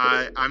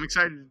I'm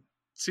excited to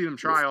see them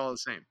try all the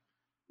same.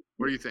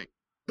 What do you think?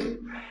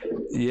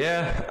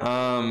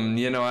 yeah,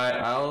 you know,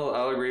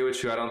 I'll agree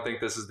with you. I don't think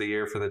this is the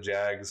year for the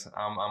Jags.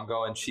 I'm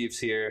going Chiefs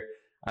here.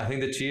 I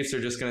think the Chiefs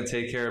are just going to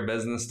take care of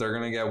business. They're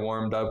going to get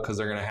warmed up because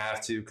they're going to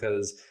have to.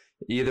 Because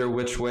either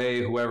which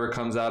way, whoever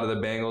comes out of the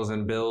Bengals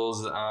and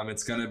Bills,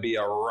 it's going to be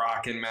a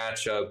rocking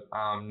matchup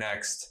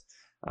next.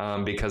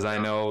 Because I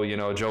know, you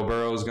know, Joe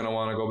Burrow is going to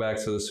want to go back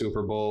to the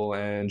Super Bowl,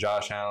 and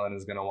Josh Allen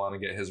is going to want to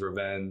get his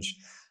revenge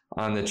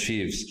on the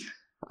Chiefs.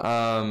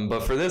 But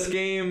for this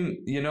game,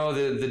 you know,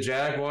 the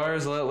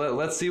Jaguars,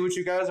 let's see what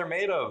you guys are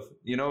made of.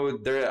 You know,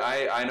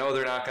 I know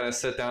they're not going to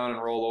sit down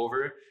and roll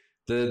over.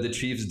 The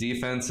Chiefs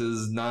defense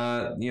is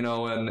not, you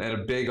know, and a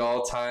big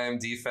all-time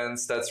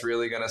defense that's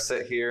really going to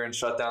sit here and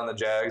shut down the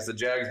Jags. The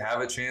Jags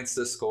have a chance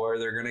to score.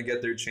 They're going to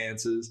get their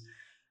chances.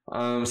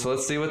 So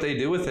let's see what they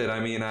do with it.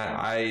 I mean,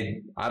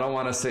 I don't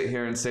want to sit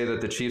here and say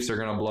that the Chiefs are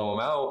going to blow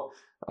them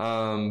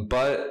out,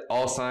 but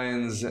all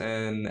signs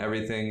and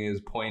everything is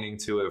pointing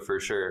to it for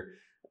sure.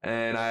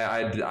 And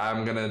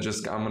I'm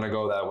gonna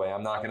go that way.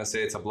 I'm not gonna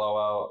say it's a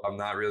blowout. I'm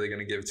not really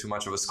gonna give too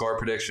much of a score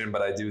prediction,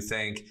 but I do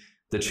think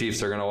the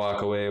Chiefs are gonna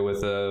walk away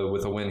with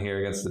a win here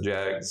against the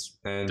Jags.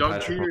 And Doug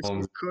Patrick Peterson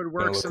Mahomes could gonna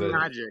work look some good.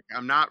 magic.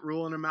 I'm not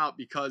ruling him out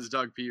because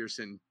Doug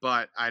Peterson,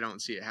 but I don't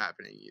see it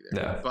happening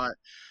either. Yeah. But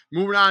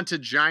moving on to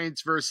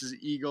Giants versus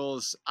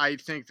Eagles, I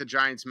think the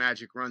Giants'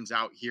 magic runs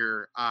out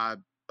here.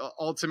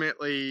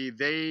 Ultimately,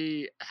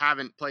 they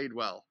haven't played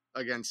well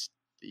against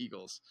the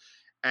Eagles.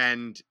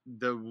 And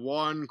the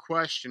one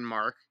question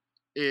mark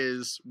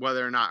is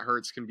whether or not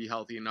Hurts can be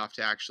healthy enough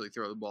to actually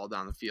throw the ball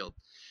down the field.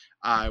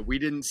 We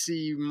didn't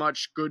see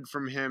much good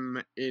from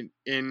him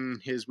in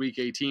his Week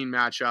 18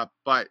 matchup,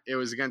 but it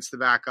was against the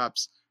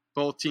backups.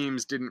 Both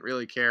teams didn't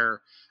really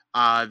care.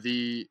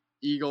 The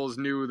Eagles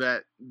knew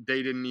that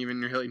they didn't even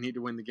really need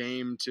to win the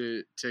game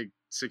to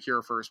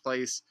secure first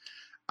place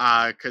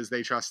because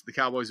they trusted the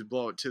Cowboys would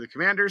blow it to the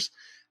Commanders.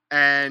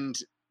 And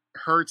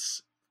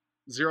Hurts,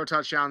 0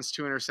 touchdowns,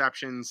 2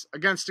 interceptions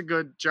against a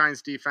good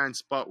Giants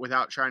defense, but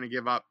without trying to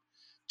give up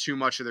too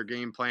much of their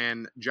game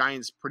plan.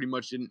 Giants pretty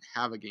much didn't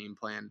have a game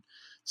plan.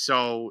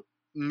 So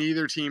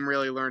neither team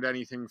really learned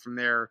anything from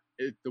there.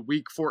 The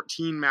Week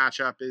 14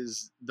 matchup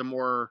is the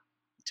more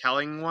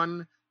telling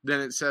one. Then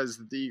it says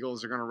that the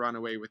Eagles are going to run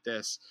away with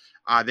this.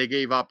 They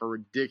gave up a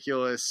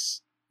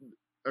ridiculous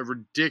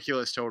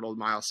total to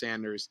Miles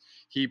Sanders.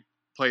 He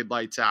played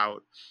lights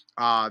out.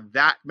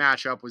 That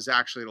matchup was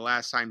actually the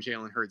last time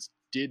Jalen Hurts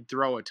did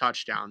throw a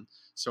touchdown.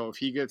 So if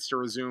he gets to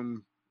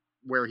resume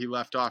where he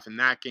left off in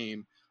that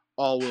game,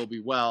 all will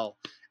be well.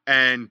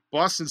 And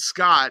Boston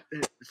Scott,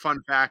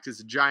 fun fact, is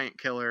a giant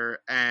killer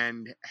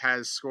and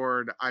has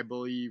scored, I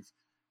believe,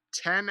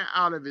 10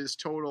 out of his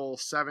total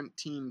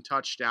 17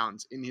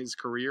 touchdowns in his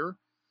career.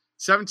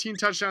 17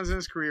 touchdowns in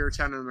his career,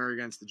 10 of them are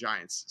against the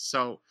Giants.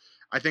 So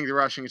I think the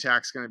rushing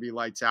attack is going to be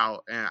lights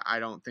out, and I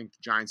don't think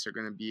the Giants are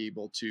going to be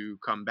able to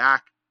come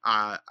back.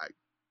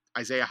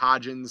 Isaiah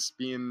Hodgins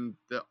being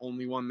the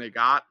only one they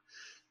got.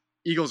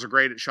 Eagles are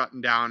great at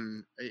shutting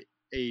down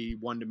a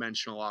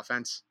one-dimensional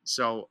offense.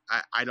 So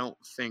I don't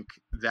think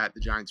that the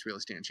Giants really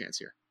stand a chance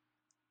here.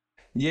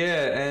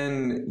 Yeah,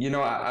 and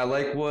I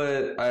like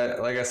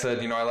like I said,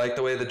 I like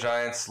the way the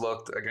Giants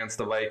looked against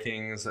the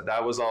Vikings.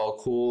 That was all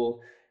cool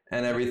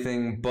and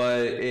everything,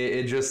 but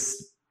it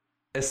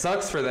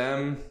sucks for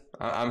them.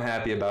 I'm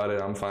happy about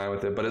it. I'm fine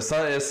with it, but it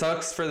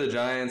sucks for the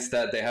Giants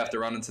that they have to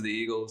run into the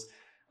Eagles,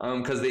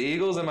 because the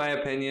Eagles, in my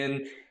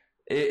opinion,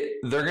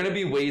 they're going to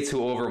be way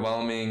too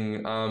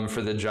overwhelming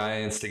for the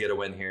Giants to get a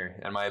win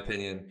here, in my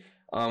opinion.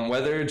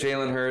 Whether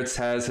Jalen Hurts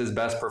has his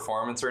best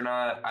performance or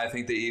not, I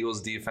think the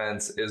Eagles'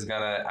 defense is going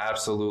to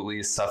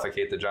absolutely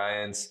suffocate the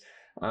Giants.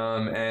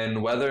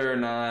 And whether or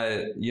not,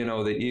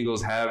 the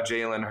Eagles have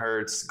Jalen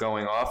Hurts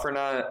going off or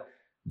not,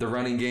 the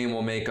running game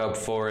will make up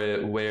for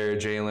it where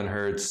Jalen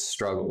Hurts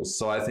struggles.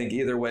 So I think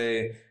either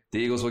way, the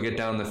Eagles will get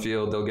down the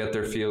field. They'll get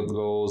their field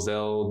goals.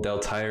 They'll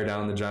tire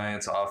down the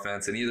Giants'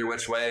 offense. And either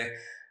which way,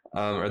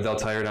 or they'll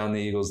tire down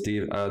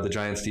the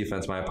Giants'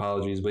 defense. My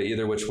apologies, but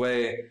either which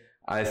way,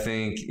 I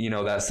think,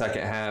 that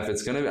second half,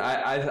 it's going to be,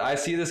 I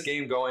see this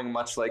game going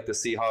much like the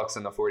Seahawks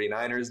and the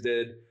 49ers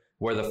did,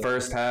 where the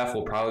first half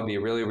will probably be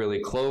really,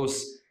 really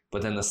close,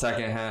 but then the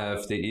second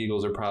half, the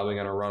Eagles are probably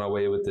going to run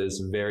away with this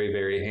very,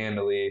 very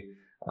handily,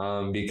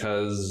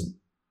 because,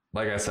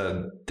 like I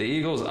said, the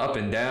Eagles up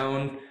and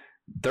down,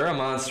 they're a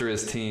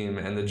monstrous team,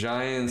 and the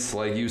Giants,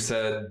 like you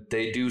said,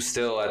 they do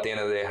still, at the end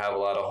of the day, have a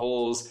lot of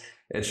holes.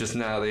 It's just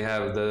now they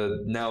are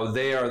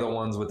the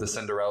ones with the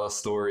Cinderella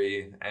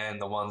story, and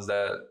the ones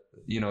that,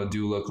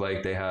 do look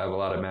like they have a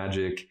lot of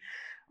magic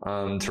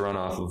to run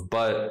off of.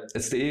 But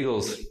it's the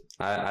Eagles.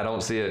 I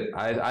don't see it.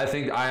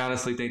 I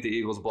honestly think the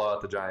Eagles blow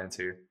out the Giants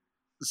here.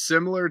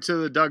 Similar to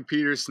the Doug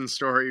Peterson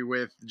story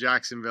with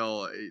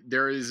Jacksonville,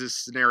 there is a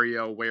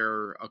scenario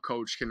where a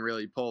coach can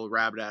really pull a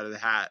rabbit out of the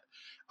hat.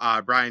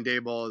 Brian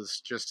Daboll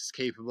is just as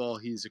capable.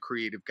 He's a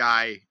creative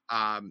guy.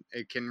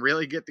 It can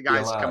really get the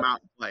guys to come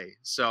out and play.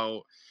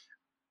 So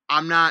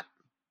I'm not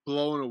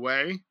blown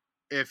away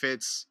if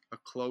it's a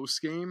close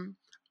game.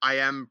 I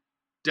am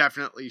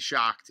definitely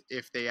shocked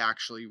if they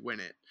actually win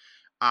it.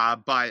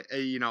 But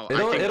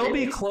it'll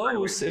be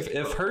close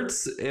if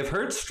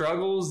Hurts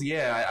struggles.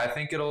 Yeah, I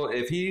think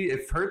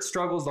if Hurts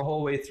struggles the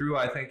whole way through,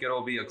 I think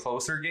it'll be a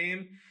closer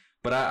game.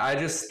 But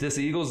this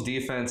Eagles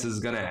defense is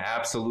going to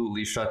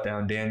absolutely shut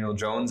down Daniel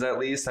Jones, at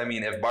least. I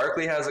mean, if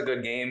Barkley has a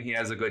good game, he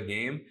has a good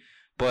game.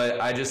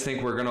 But I just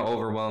think we're going to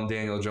overwhelm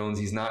Daniel Jones.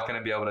 He's not going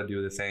to be able to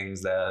do the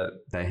things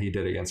that he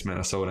did against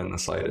Minnesota in the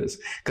slightest.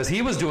 Because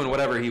he was doing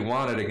whatever he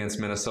wanted against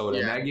Minnesota,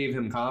 and that gave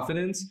him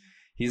confidence.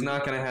 He's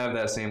not going to have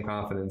that same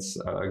confidence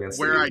against the Eagles.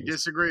 Where I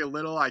disagree a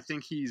little, I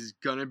think he's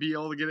going to be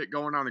able to get it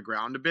going on the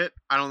ground a bit.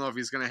 I don't know if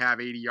he's going to have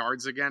 80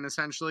 yards again,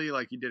 essentially,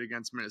 like he did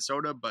against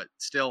Minnesota, but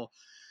still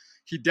 –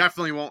 he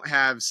definitely won't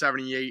have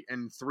 78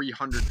 and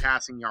 300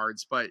 passing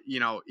yards, but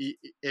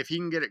if he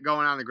can get it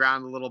going on the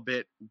ground a little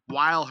bit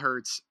while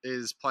Hurts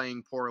is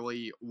playing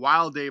poorly,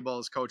 while Daboll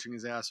is coaching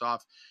his ass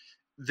off,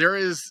 there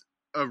is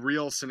a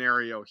real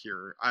scenario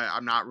here.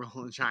 I'm not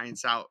ruling the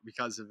Giants out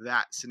because of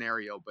that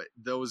scenario, but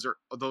those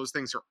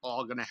things are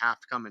all going to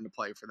have to come into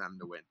play for them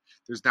to win.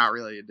 There's not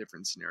really a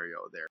different scenario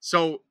there.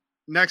 So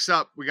next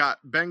up, we got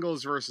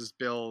Bengals versus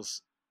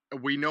Bills.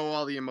 We know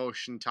all the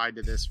emotion tied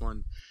to this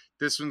one.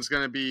 This one's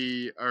going to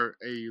be a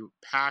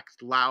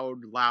packed,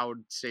 loud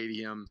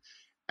stadium,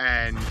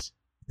 and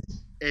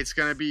it's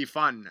going to be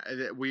fun.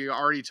 We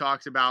already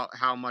talked about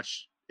how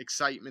much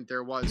excitement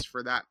there was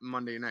for that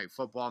Monday Night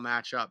Football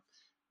matchup.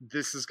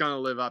 This is going to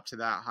live up to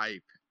that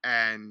hype,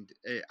 and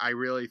I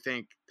really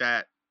think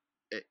that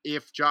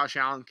if Josh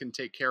Allen can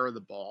take care of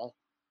the ball,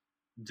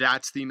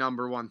 that's the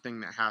number one thing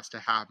that has to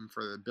happen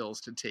for the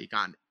Bills to take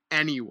on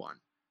anyone.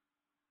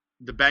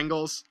 The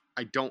Bengals,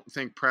 I don't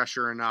think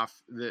pressure enough.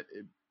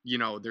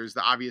 There's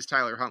the obvious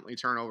Tyler Huntley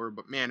turnover,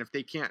 but man, if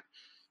they can't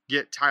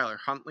get Tyler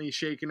Huntley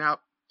shaken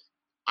up,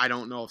 I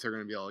don't know if they're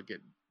going to be able to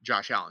get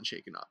Josh Allen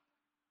shaken up.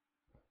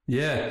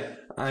 Yeah,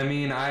 I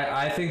mean,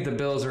 I think the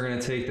Bills are going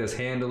to take this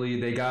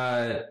handily. They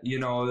got,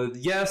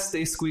 yes,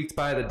 they squeaked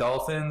by the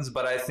Dolphins,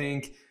 but I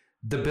think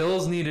the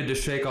Bills needed to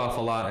shake off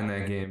a lot in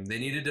that game. They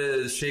needed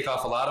to shake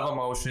off a lot of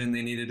emotion.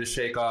 They needed to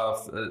shake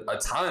off a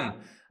ton.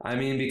 I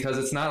mean, because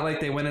it's not like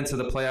they went into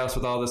the playoffs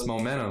with all this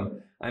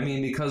momentum. I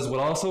mean, because what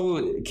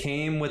also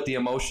came with the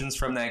emotions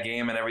from that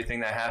game and everything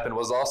that happened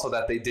was also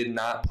that they did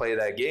not play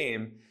that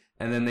game.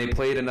 And then they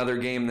played another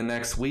game the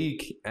next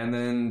week, and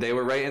then they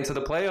were right into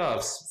the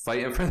playoffs,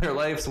 fighting for their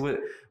lives with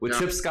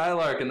Chip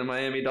Skylark and the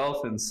Miami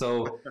Dolphins.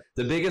 So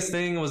the biggest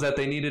thing was that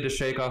they needed to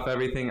shake off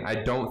everything. I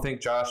don't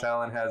think Josh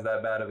Allen has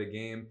that bad of a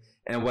game.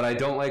 And what I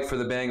don't like for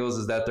the Bengals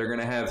is that they're going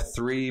to have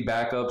 3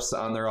 backups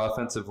on their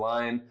offensive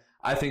line.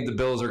 I think the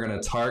Bills are going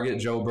to target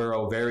Joe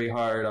Burrow very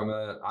hard.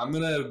 I'm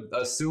gonna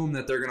assume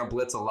that they're going to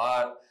blitz a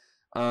lot.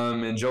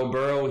 And Joe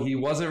Burrow, he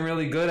wasn't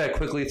really good at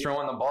quickly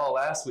throwing the ball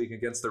last week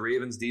against the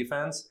Ravens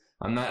defense.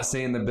 I'm not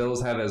saying the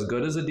Bills have as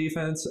good as a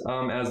defense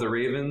as the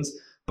Ravens,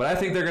 but I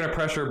think they're going to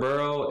pressure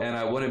Burrow, and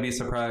I wouldn't be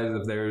surprised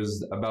if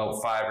there's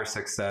about 5 or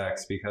 6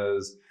 sacks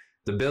because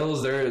The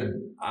Bills,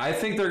 I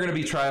think they're going to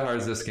be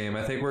tryhards this game.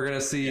 I think we're going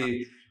to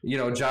see,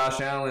 Josh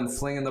Allen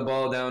flinging the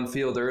ball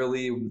downfield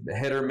early,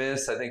 hit or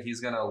miss. I think he's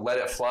going to let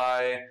it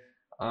fly.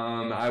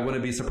 I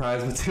wouldn't be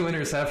surprised with 2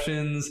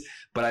 interceptions,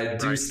 but I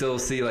do still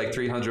see like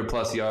 300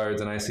 plus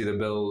yards, and I see the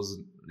Bills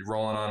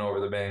rolling on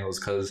over the Bengals,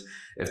 because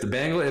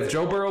if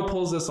Joe Burrow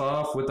pulls this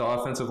off with the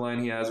offensive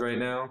line he has right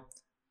now,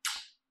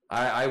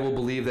 I will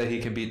believe that he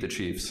can beat the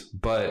Chiefs.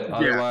 But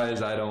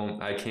otherwise,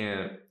 I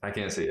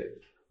can't see it.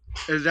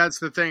 That's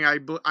the thing.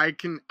 I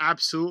can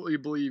absolutely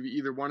believe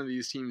either one of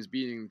these teams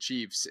beating the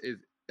Chiefs,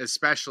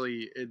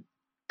 especially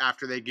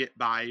after they get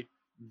by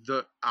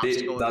the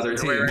obstacle the other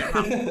team.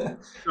 Right.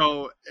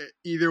 So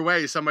either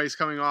way, somebody's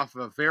coming off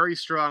of a very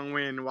strong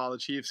win while the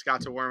Chiefs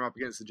got to warm up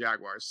against the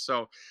Jaguars.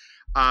 So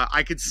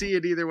I could see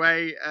it either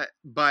way,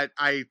 but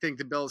I think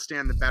the Bills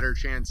stand the better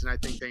chance, and I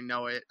think they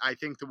know it. I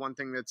think the one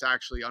thing that's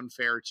actually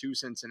unfair to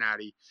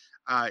Cincinnati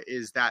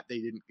is that they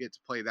didn't get to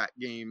play that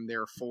game.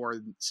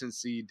 Therefore,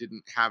 Cincy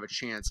didn't have a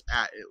chance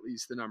at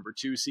least the number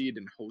 2 seed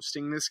in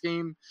hosting this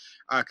game,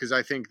 because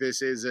I think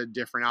this is a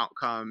different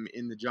outcome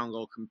in the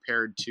jungle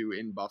compared to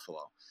in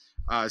Buffalo.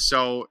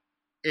 So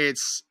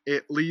it's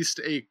at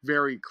least a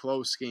very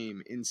close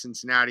game in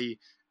Cincinnati.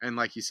 And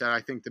like you said,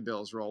 I think the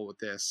Bills roll with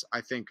this.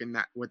 I think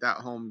with that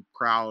home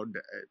crowd,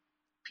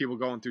 people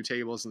going through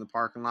tables in the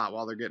parking lot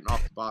while they're getting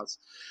off the bus,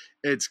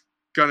 it's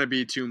going to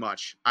be too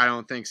much. I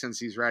don't think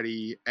Cincy's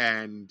ready.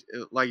 And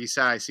like you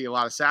said, I see a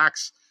lot of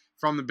sacks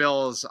from the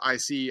Bills. I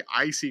see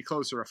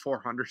closer to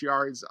 400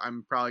 yards.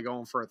 I'm probably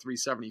going for a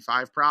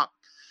 375 prop.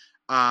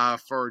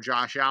 For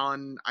Josh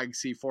Allen, I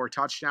see 4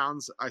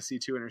 touchdowns. I see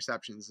 2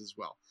 interceptions as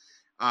well.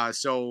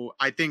 So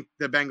I think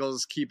the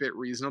Bengals keep it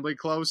reasonably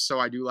close. So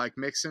I do like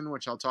Mixon,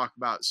 which I'll talk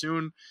about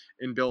soon,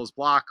 in Bills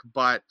block,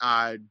 but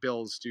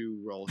Bills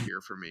do roll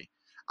here for me.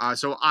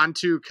 So on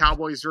to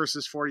Cowboys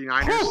versus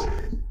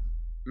 49ers.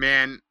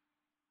 Man,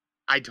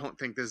 I don't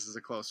think this is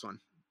a close one.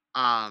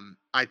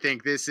 I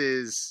think this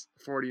is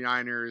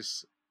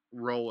 49ers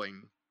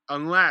rolling,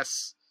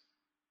 unless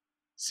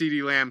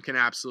CeeDee Lamb can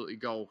absolutely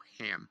go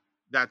ham.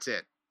 That's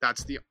it.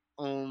 That's the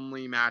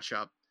only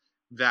matchup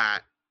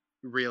that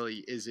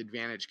really is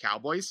advantage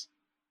Cowboys.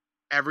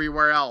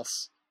 Everywhere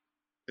else,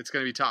 it's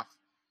going to be tough.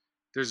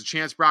 There's a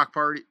chance Brock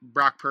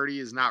Purdy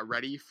is not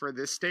ready for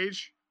this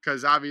stage,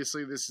 because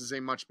obviously this is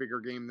a much bigger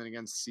game than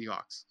against the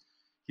Seahawks.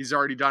 He's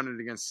already done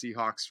it against the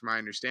Seahawks, from my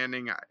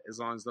understanding, as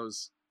long as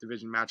those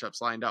division matchups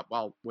lined up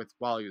while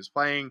he was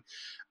playing.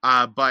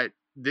 But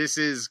this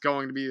is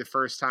going to be the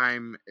first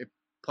time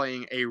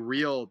playing a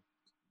real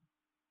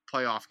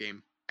playoff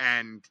game.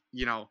 And,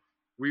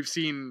 we've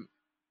seen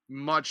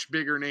much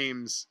bigger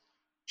names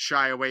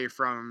shy away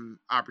from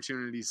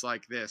opportunities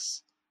like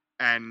this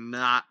and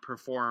not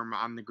perform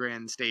on the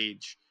grand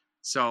stage.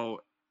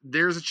 So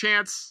there's a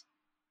chance,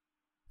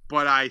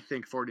 but I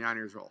think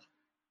 49ers roll.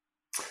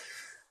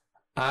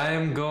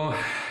 I'm going.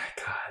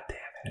 God damn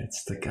it!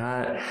 It's the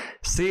guy.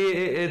 See,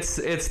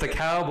 it's the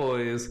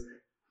Cowboys,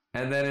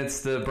 and then it's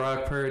the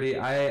Brock Purdy.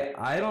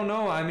 I don't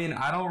know. I mean,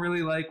 I don't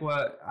really like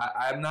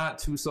I'm not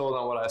too sold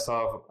on what I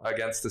saw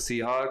against the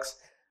Seahawks.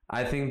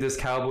 I think this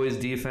Cowboys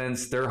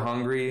defense, they're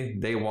hungry.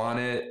 They want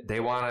it.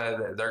 They're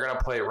going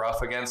to play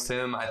rough against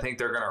him. I think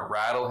they're going to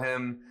rattle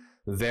him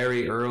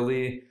very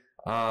early.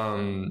 The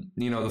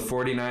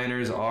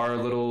 49ers are a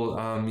little,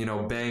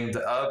 banged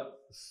up.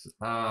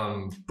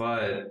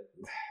 But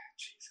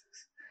Jesus,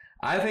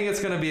 I think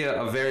it's going to be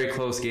a very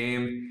close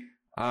game.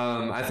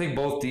 I think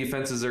both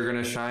defenses are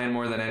going to shine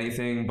more than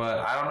anything, but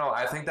I don't know.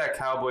 I think that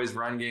Cowboys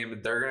run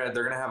game, they're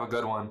going to have a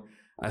good one.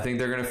 I think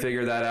they're going to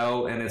figure that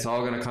out, and it's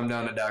all going to come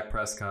down to Dak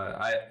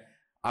Prescott.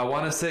 I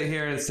want to sit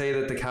here and say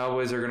that the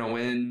Cowboys are going to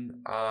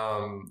win.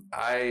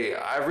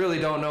 I really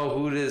don't know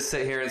who to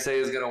sit here and say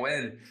is going to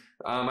win.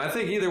 I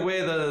think either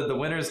way, the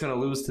winner is going to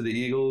lose to the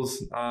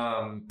Eagles.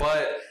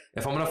 But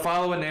if I'm going to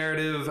follow a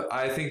narrative,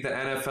 I think the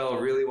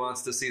NFL really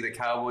wants to see the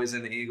Cowboys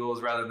and the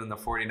Eagles rather than the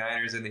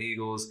 49ers and the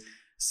Eagles.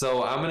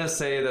 So I'm going to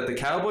say that the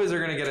Cowboys are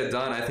going to get it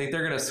done. I think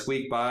they're going to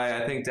squeak by.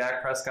 I think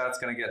Dak Prescott's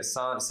going to get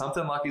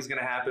something lucky is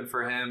going to happen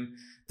for him.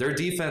 Their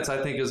defense,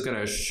 I think, is going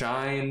to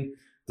shine.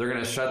 They're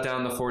going to shut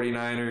down the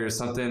 49ers.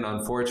 Something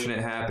unfortunate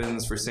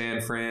happens for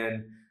San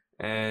Fran.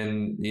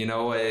 And,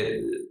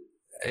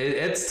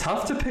 it's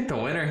tough to pick the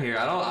winner here.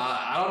 I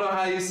don't know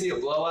how you see a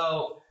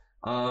blowout.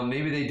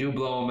 Maybe they do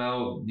blow them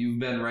out. You've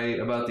been right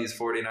about these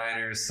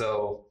 49ers.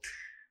 So,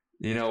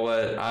 you know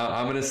what?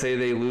 I'm going to say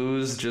they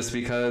lose just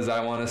because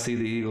I want to see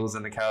the Eagles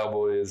and the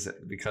Cowboys,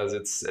 because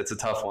it's a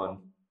tough one.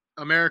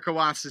 America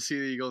wants to see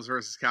the Eagles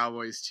versus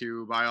Cowboys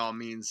too, by all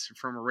means.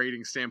 From a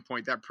rating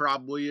standpoint, that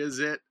probably is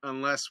it,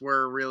 unless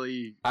we're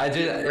really.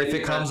 If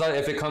it comes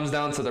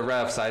down to the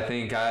refs, I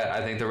think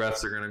the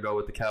refs are going to go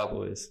with the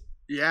Cowboys.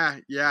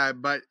 Yeah,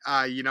 but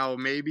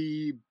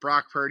maybe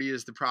Brock Purdy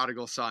is the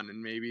prodigal son,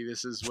 and maybe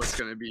this is what's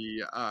going to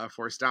be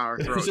forced down our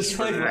throats. Just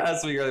like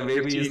last week,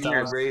 maybe he's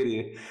Tom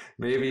Brady,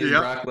 maybe he's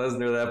Brock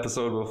Lesnar the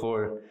episode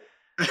before.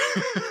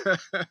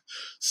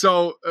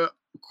 So,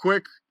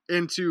 quick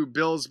into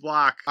Bill's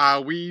block,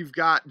 we've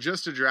got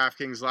just a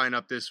DraftKings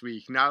lineup this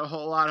week. Not a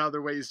whole lot of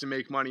other ways to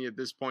make money at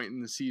this point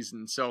in the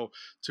season. So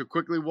to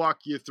quickly walk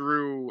you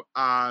through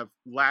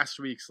last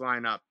week's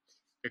lineup,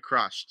 it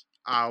crushed.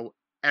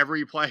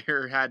 Every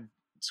player had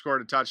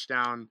scored a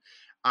touchdown.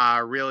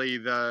 Really,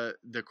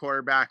 the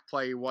quarterback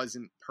play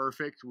wasn't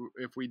perfect.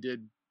 If we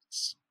did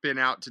spin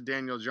out to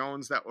Daniel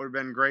Jones, that would have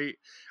been great.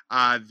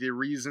 The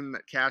reason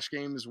that cash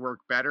games work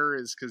better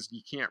is because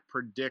you can't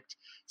predict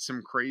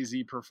some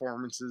crazy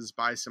performances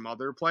by some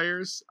other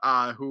players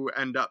who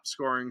end up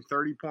scoring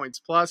 30 points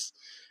plus.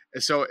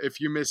 So if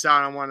you miss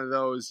out on one of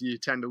those, you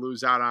tend to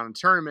lose out on a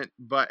tournament.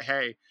 But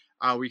hey,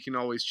 we can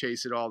always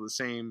chase it all the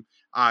same.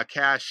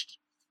 Cashed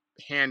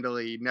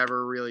handily,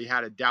 never really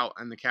had a doubt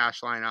in the cash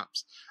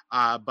lineups,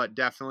 but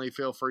definitely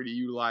feel free to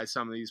utilize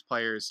some of these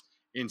players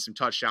in some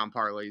touchdown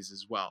parlays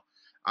as well.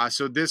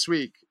 So this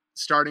week,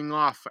 starting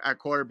off at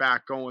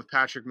quarterback, going with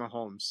Patrick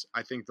Mahomes.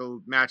 I think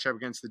the matchup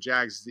against the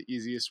Jags is the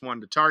easiest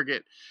one to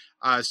target.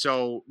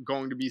 So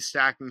going to be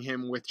stacking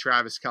him with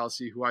Travis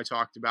Kelce, who I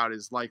talked about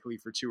is likely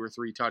for 2 or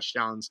 3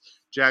 touchdowns.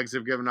 Jags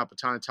have given up a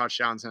ton of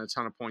touchdowns and a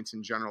ton of points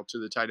in general to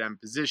the tight end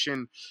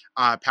position.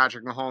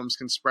 Patrick Mahomes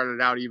can spread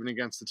it out even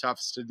against the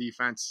toughest of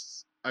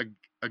defense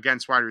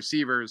against wide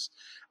receivers.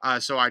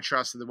 So I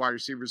trust that the wide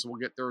receivers will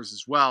get theirs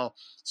as well.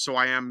 So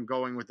I am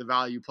going with the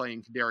value play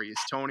in Kadarius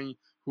Toney,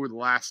 who the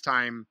last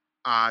time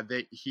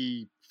that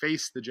he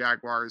faced the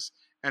Jaguars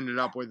ended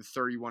up with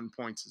 31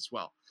 points as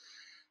well.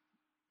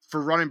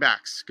 For running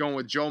backs, going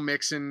with Joe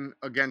Mixon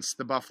against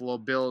the Buffalo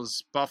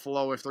Bills.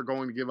 Buffalo, if they're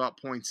going to give up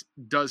points,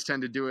 does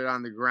tend to do it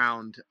on the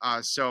ground.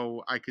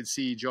 So I could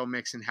see Joe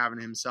Mixon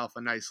having himself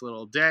a nice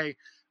little day.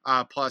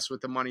 Plus, with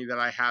the money that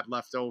I had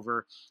left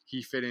over,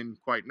 he fit in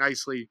quite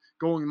nicely.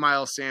 Going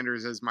Miles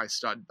Sanders as my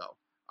stud,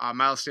 though.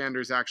 Miles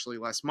Sanders actually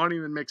less money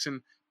than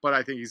Mixon, but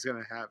I think he's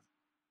going to have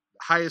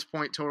highest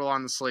point total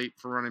on the slate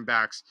for running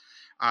backs.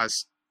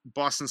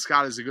 Boston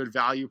Scott is a good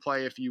value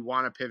play if you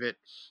want to pivot,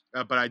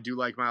 but I do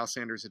like Miles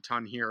Sanders a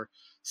ton here.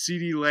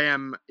 CeeDee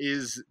Lamb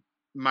is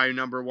my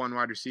number one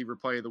wide receiver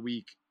play of the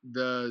week.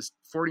 The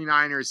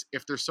 49ers,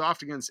 if they're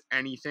soft against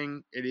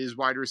anything, it is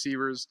wide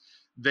receivers.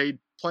 They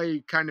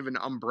play kind of an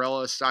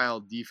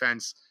umbrella-style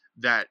defense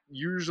that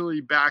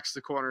usually backs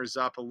the corners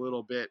up a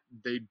little bit.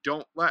 They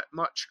don't let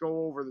much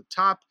go over the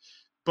top,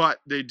 but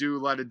they do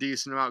let a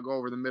decent amount go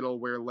over the middle,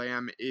 where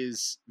Lamb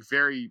is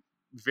very,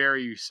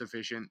 very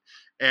sufficient,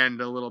 and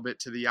a little bit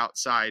to the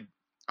outside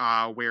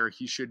where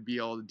he should be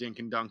able to dink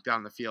and dunk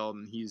down the field,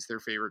 and he's their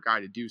favorite guy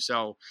to do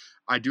so.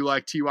 I do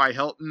like T.Y.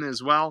 Hilton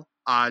as well,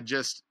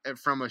 just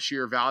from a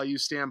sheer value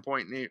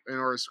standpoint, in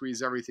order to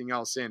squeeze everything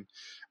else in.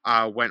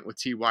 Went with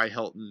T.Y.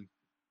 Hilton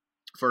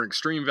for an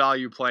extreme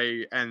value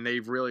play, and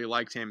they've really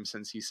liked him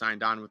since he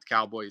signed on with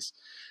Cowboys.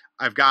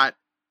 I've got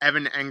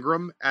Evan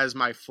Engram as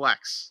my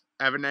flex.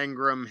 Evan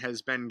Engram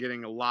has been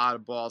getting a lot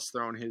of balls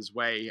thrown his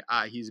way.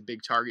 He's a big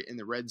target in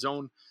the red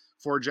zone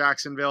for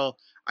Jacksonville.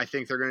 I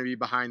think they're going to be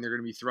behind. They're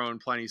going to be throwing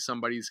plenty.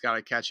 Somebody's got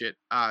to catch it.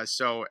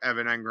 So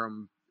Evan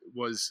Engram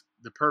was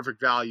the perfect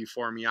value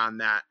for me on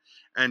that.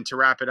 And to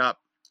wrap it up,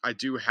 I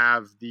do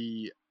have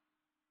the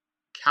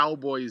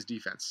Cowboys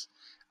defense.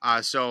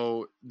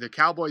 So the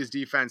Cowboys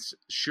defense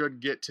should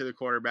get to the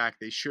quarterback.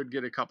 They should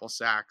get a couple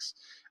sacks.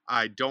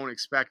 I don't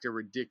expect a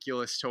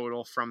ridiculous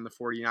total from the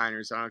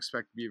 49ers. I don't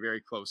expect it to be a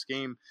very close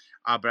game,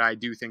 but I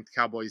do think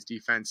the Cowboys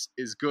defense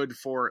is good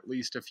for at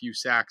least a few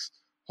sacks,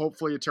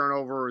 hopefully a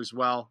turnover as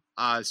well.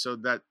 So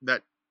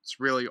that's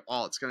really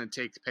all it's going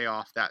to take to pay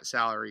off that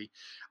salary.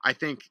 I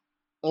think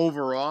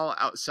overall,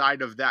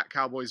 outside of that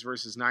Cowboys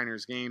versus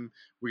Niners game,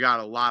 we got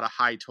a lot of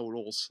high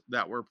totals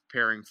that we're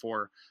preparing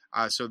for.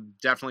 So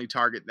definitely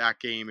target that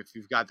game. If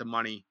you've got the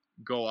money,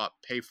 go up,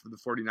 pay for the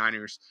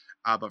 49ers.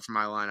 But for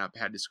my lineup, I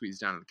had to squeeze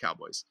down to the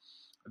Cowboys.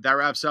 That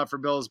wraps up for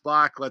Bill's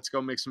block. Let's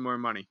go make some more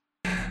money.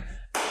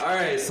 All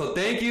right, so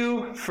thank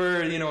you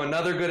for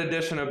another good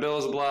edition of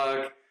Bill's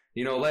block.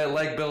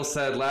 Like Bill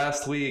said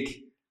last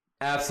week,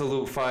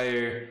 absolute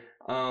fire.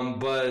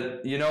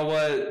 But you know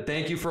what?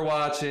 Thank you for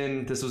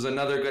watching. This was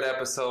another good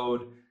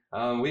episode.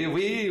 We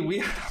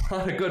have a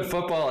lot of good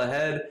football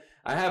ahead.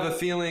 I have a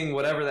feeling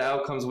whatever the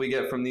outcomes we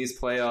get from these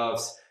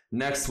playoffs,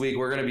 next week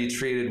we're going to be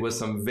treated with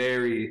some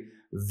very,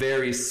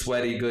 very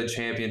sweaty good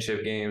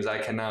championship games. I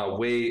cannot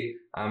wait.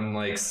 I'm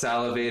like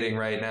salivating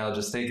right now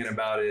just thinking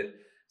about it.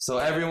 So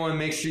everyone,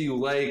 make sure you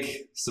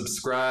like,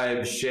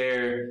 subscribe,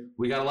 share.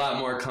 We got a lot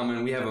more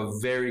coming. We have a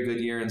very good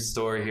year in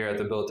store here at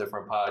the Built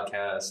Different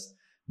podcast.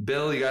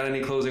 Bill, you got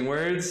any closing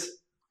words?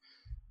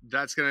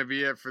 That's going to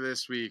be it for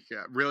this week.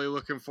 Really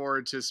looking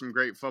forward to some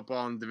great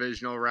football in the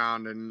divisional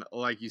round. And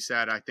like you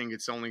said, I think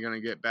it's only going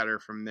to get better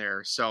from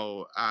there.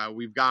 So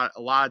we've got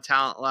a lot of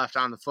talent left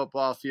on the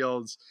football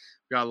fields.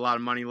 We've got a lot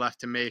of money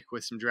left to make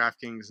with some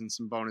DraftKings and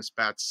some bonus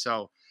bets.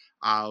 So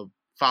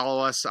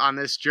follow us on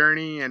this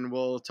journey, and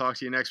we'll talk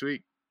to you next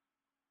week.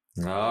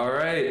 All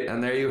right.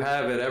 And there you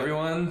have it,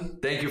 everyone.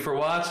 Thank you for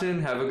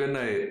watching. Have a good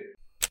night.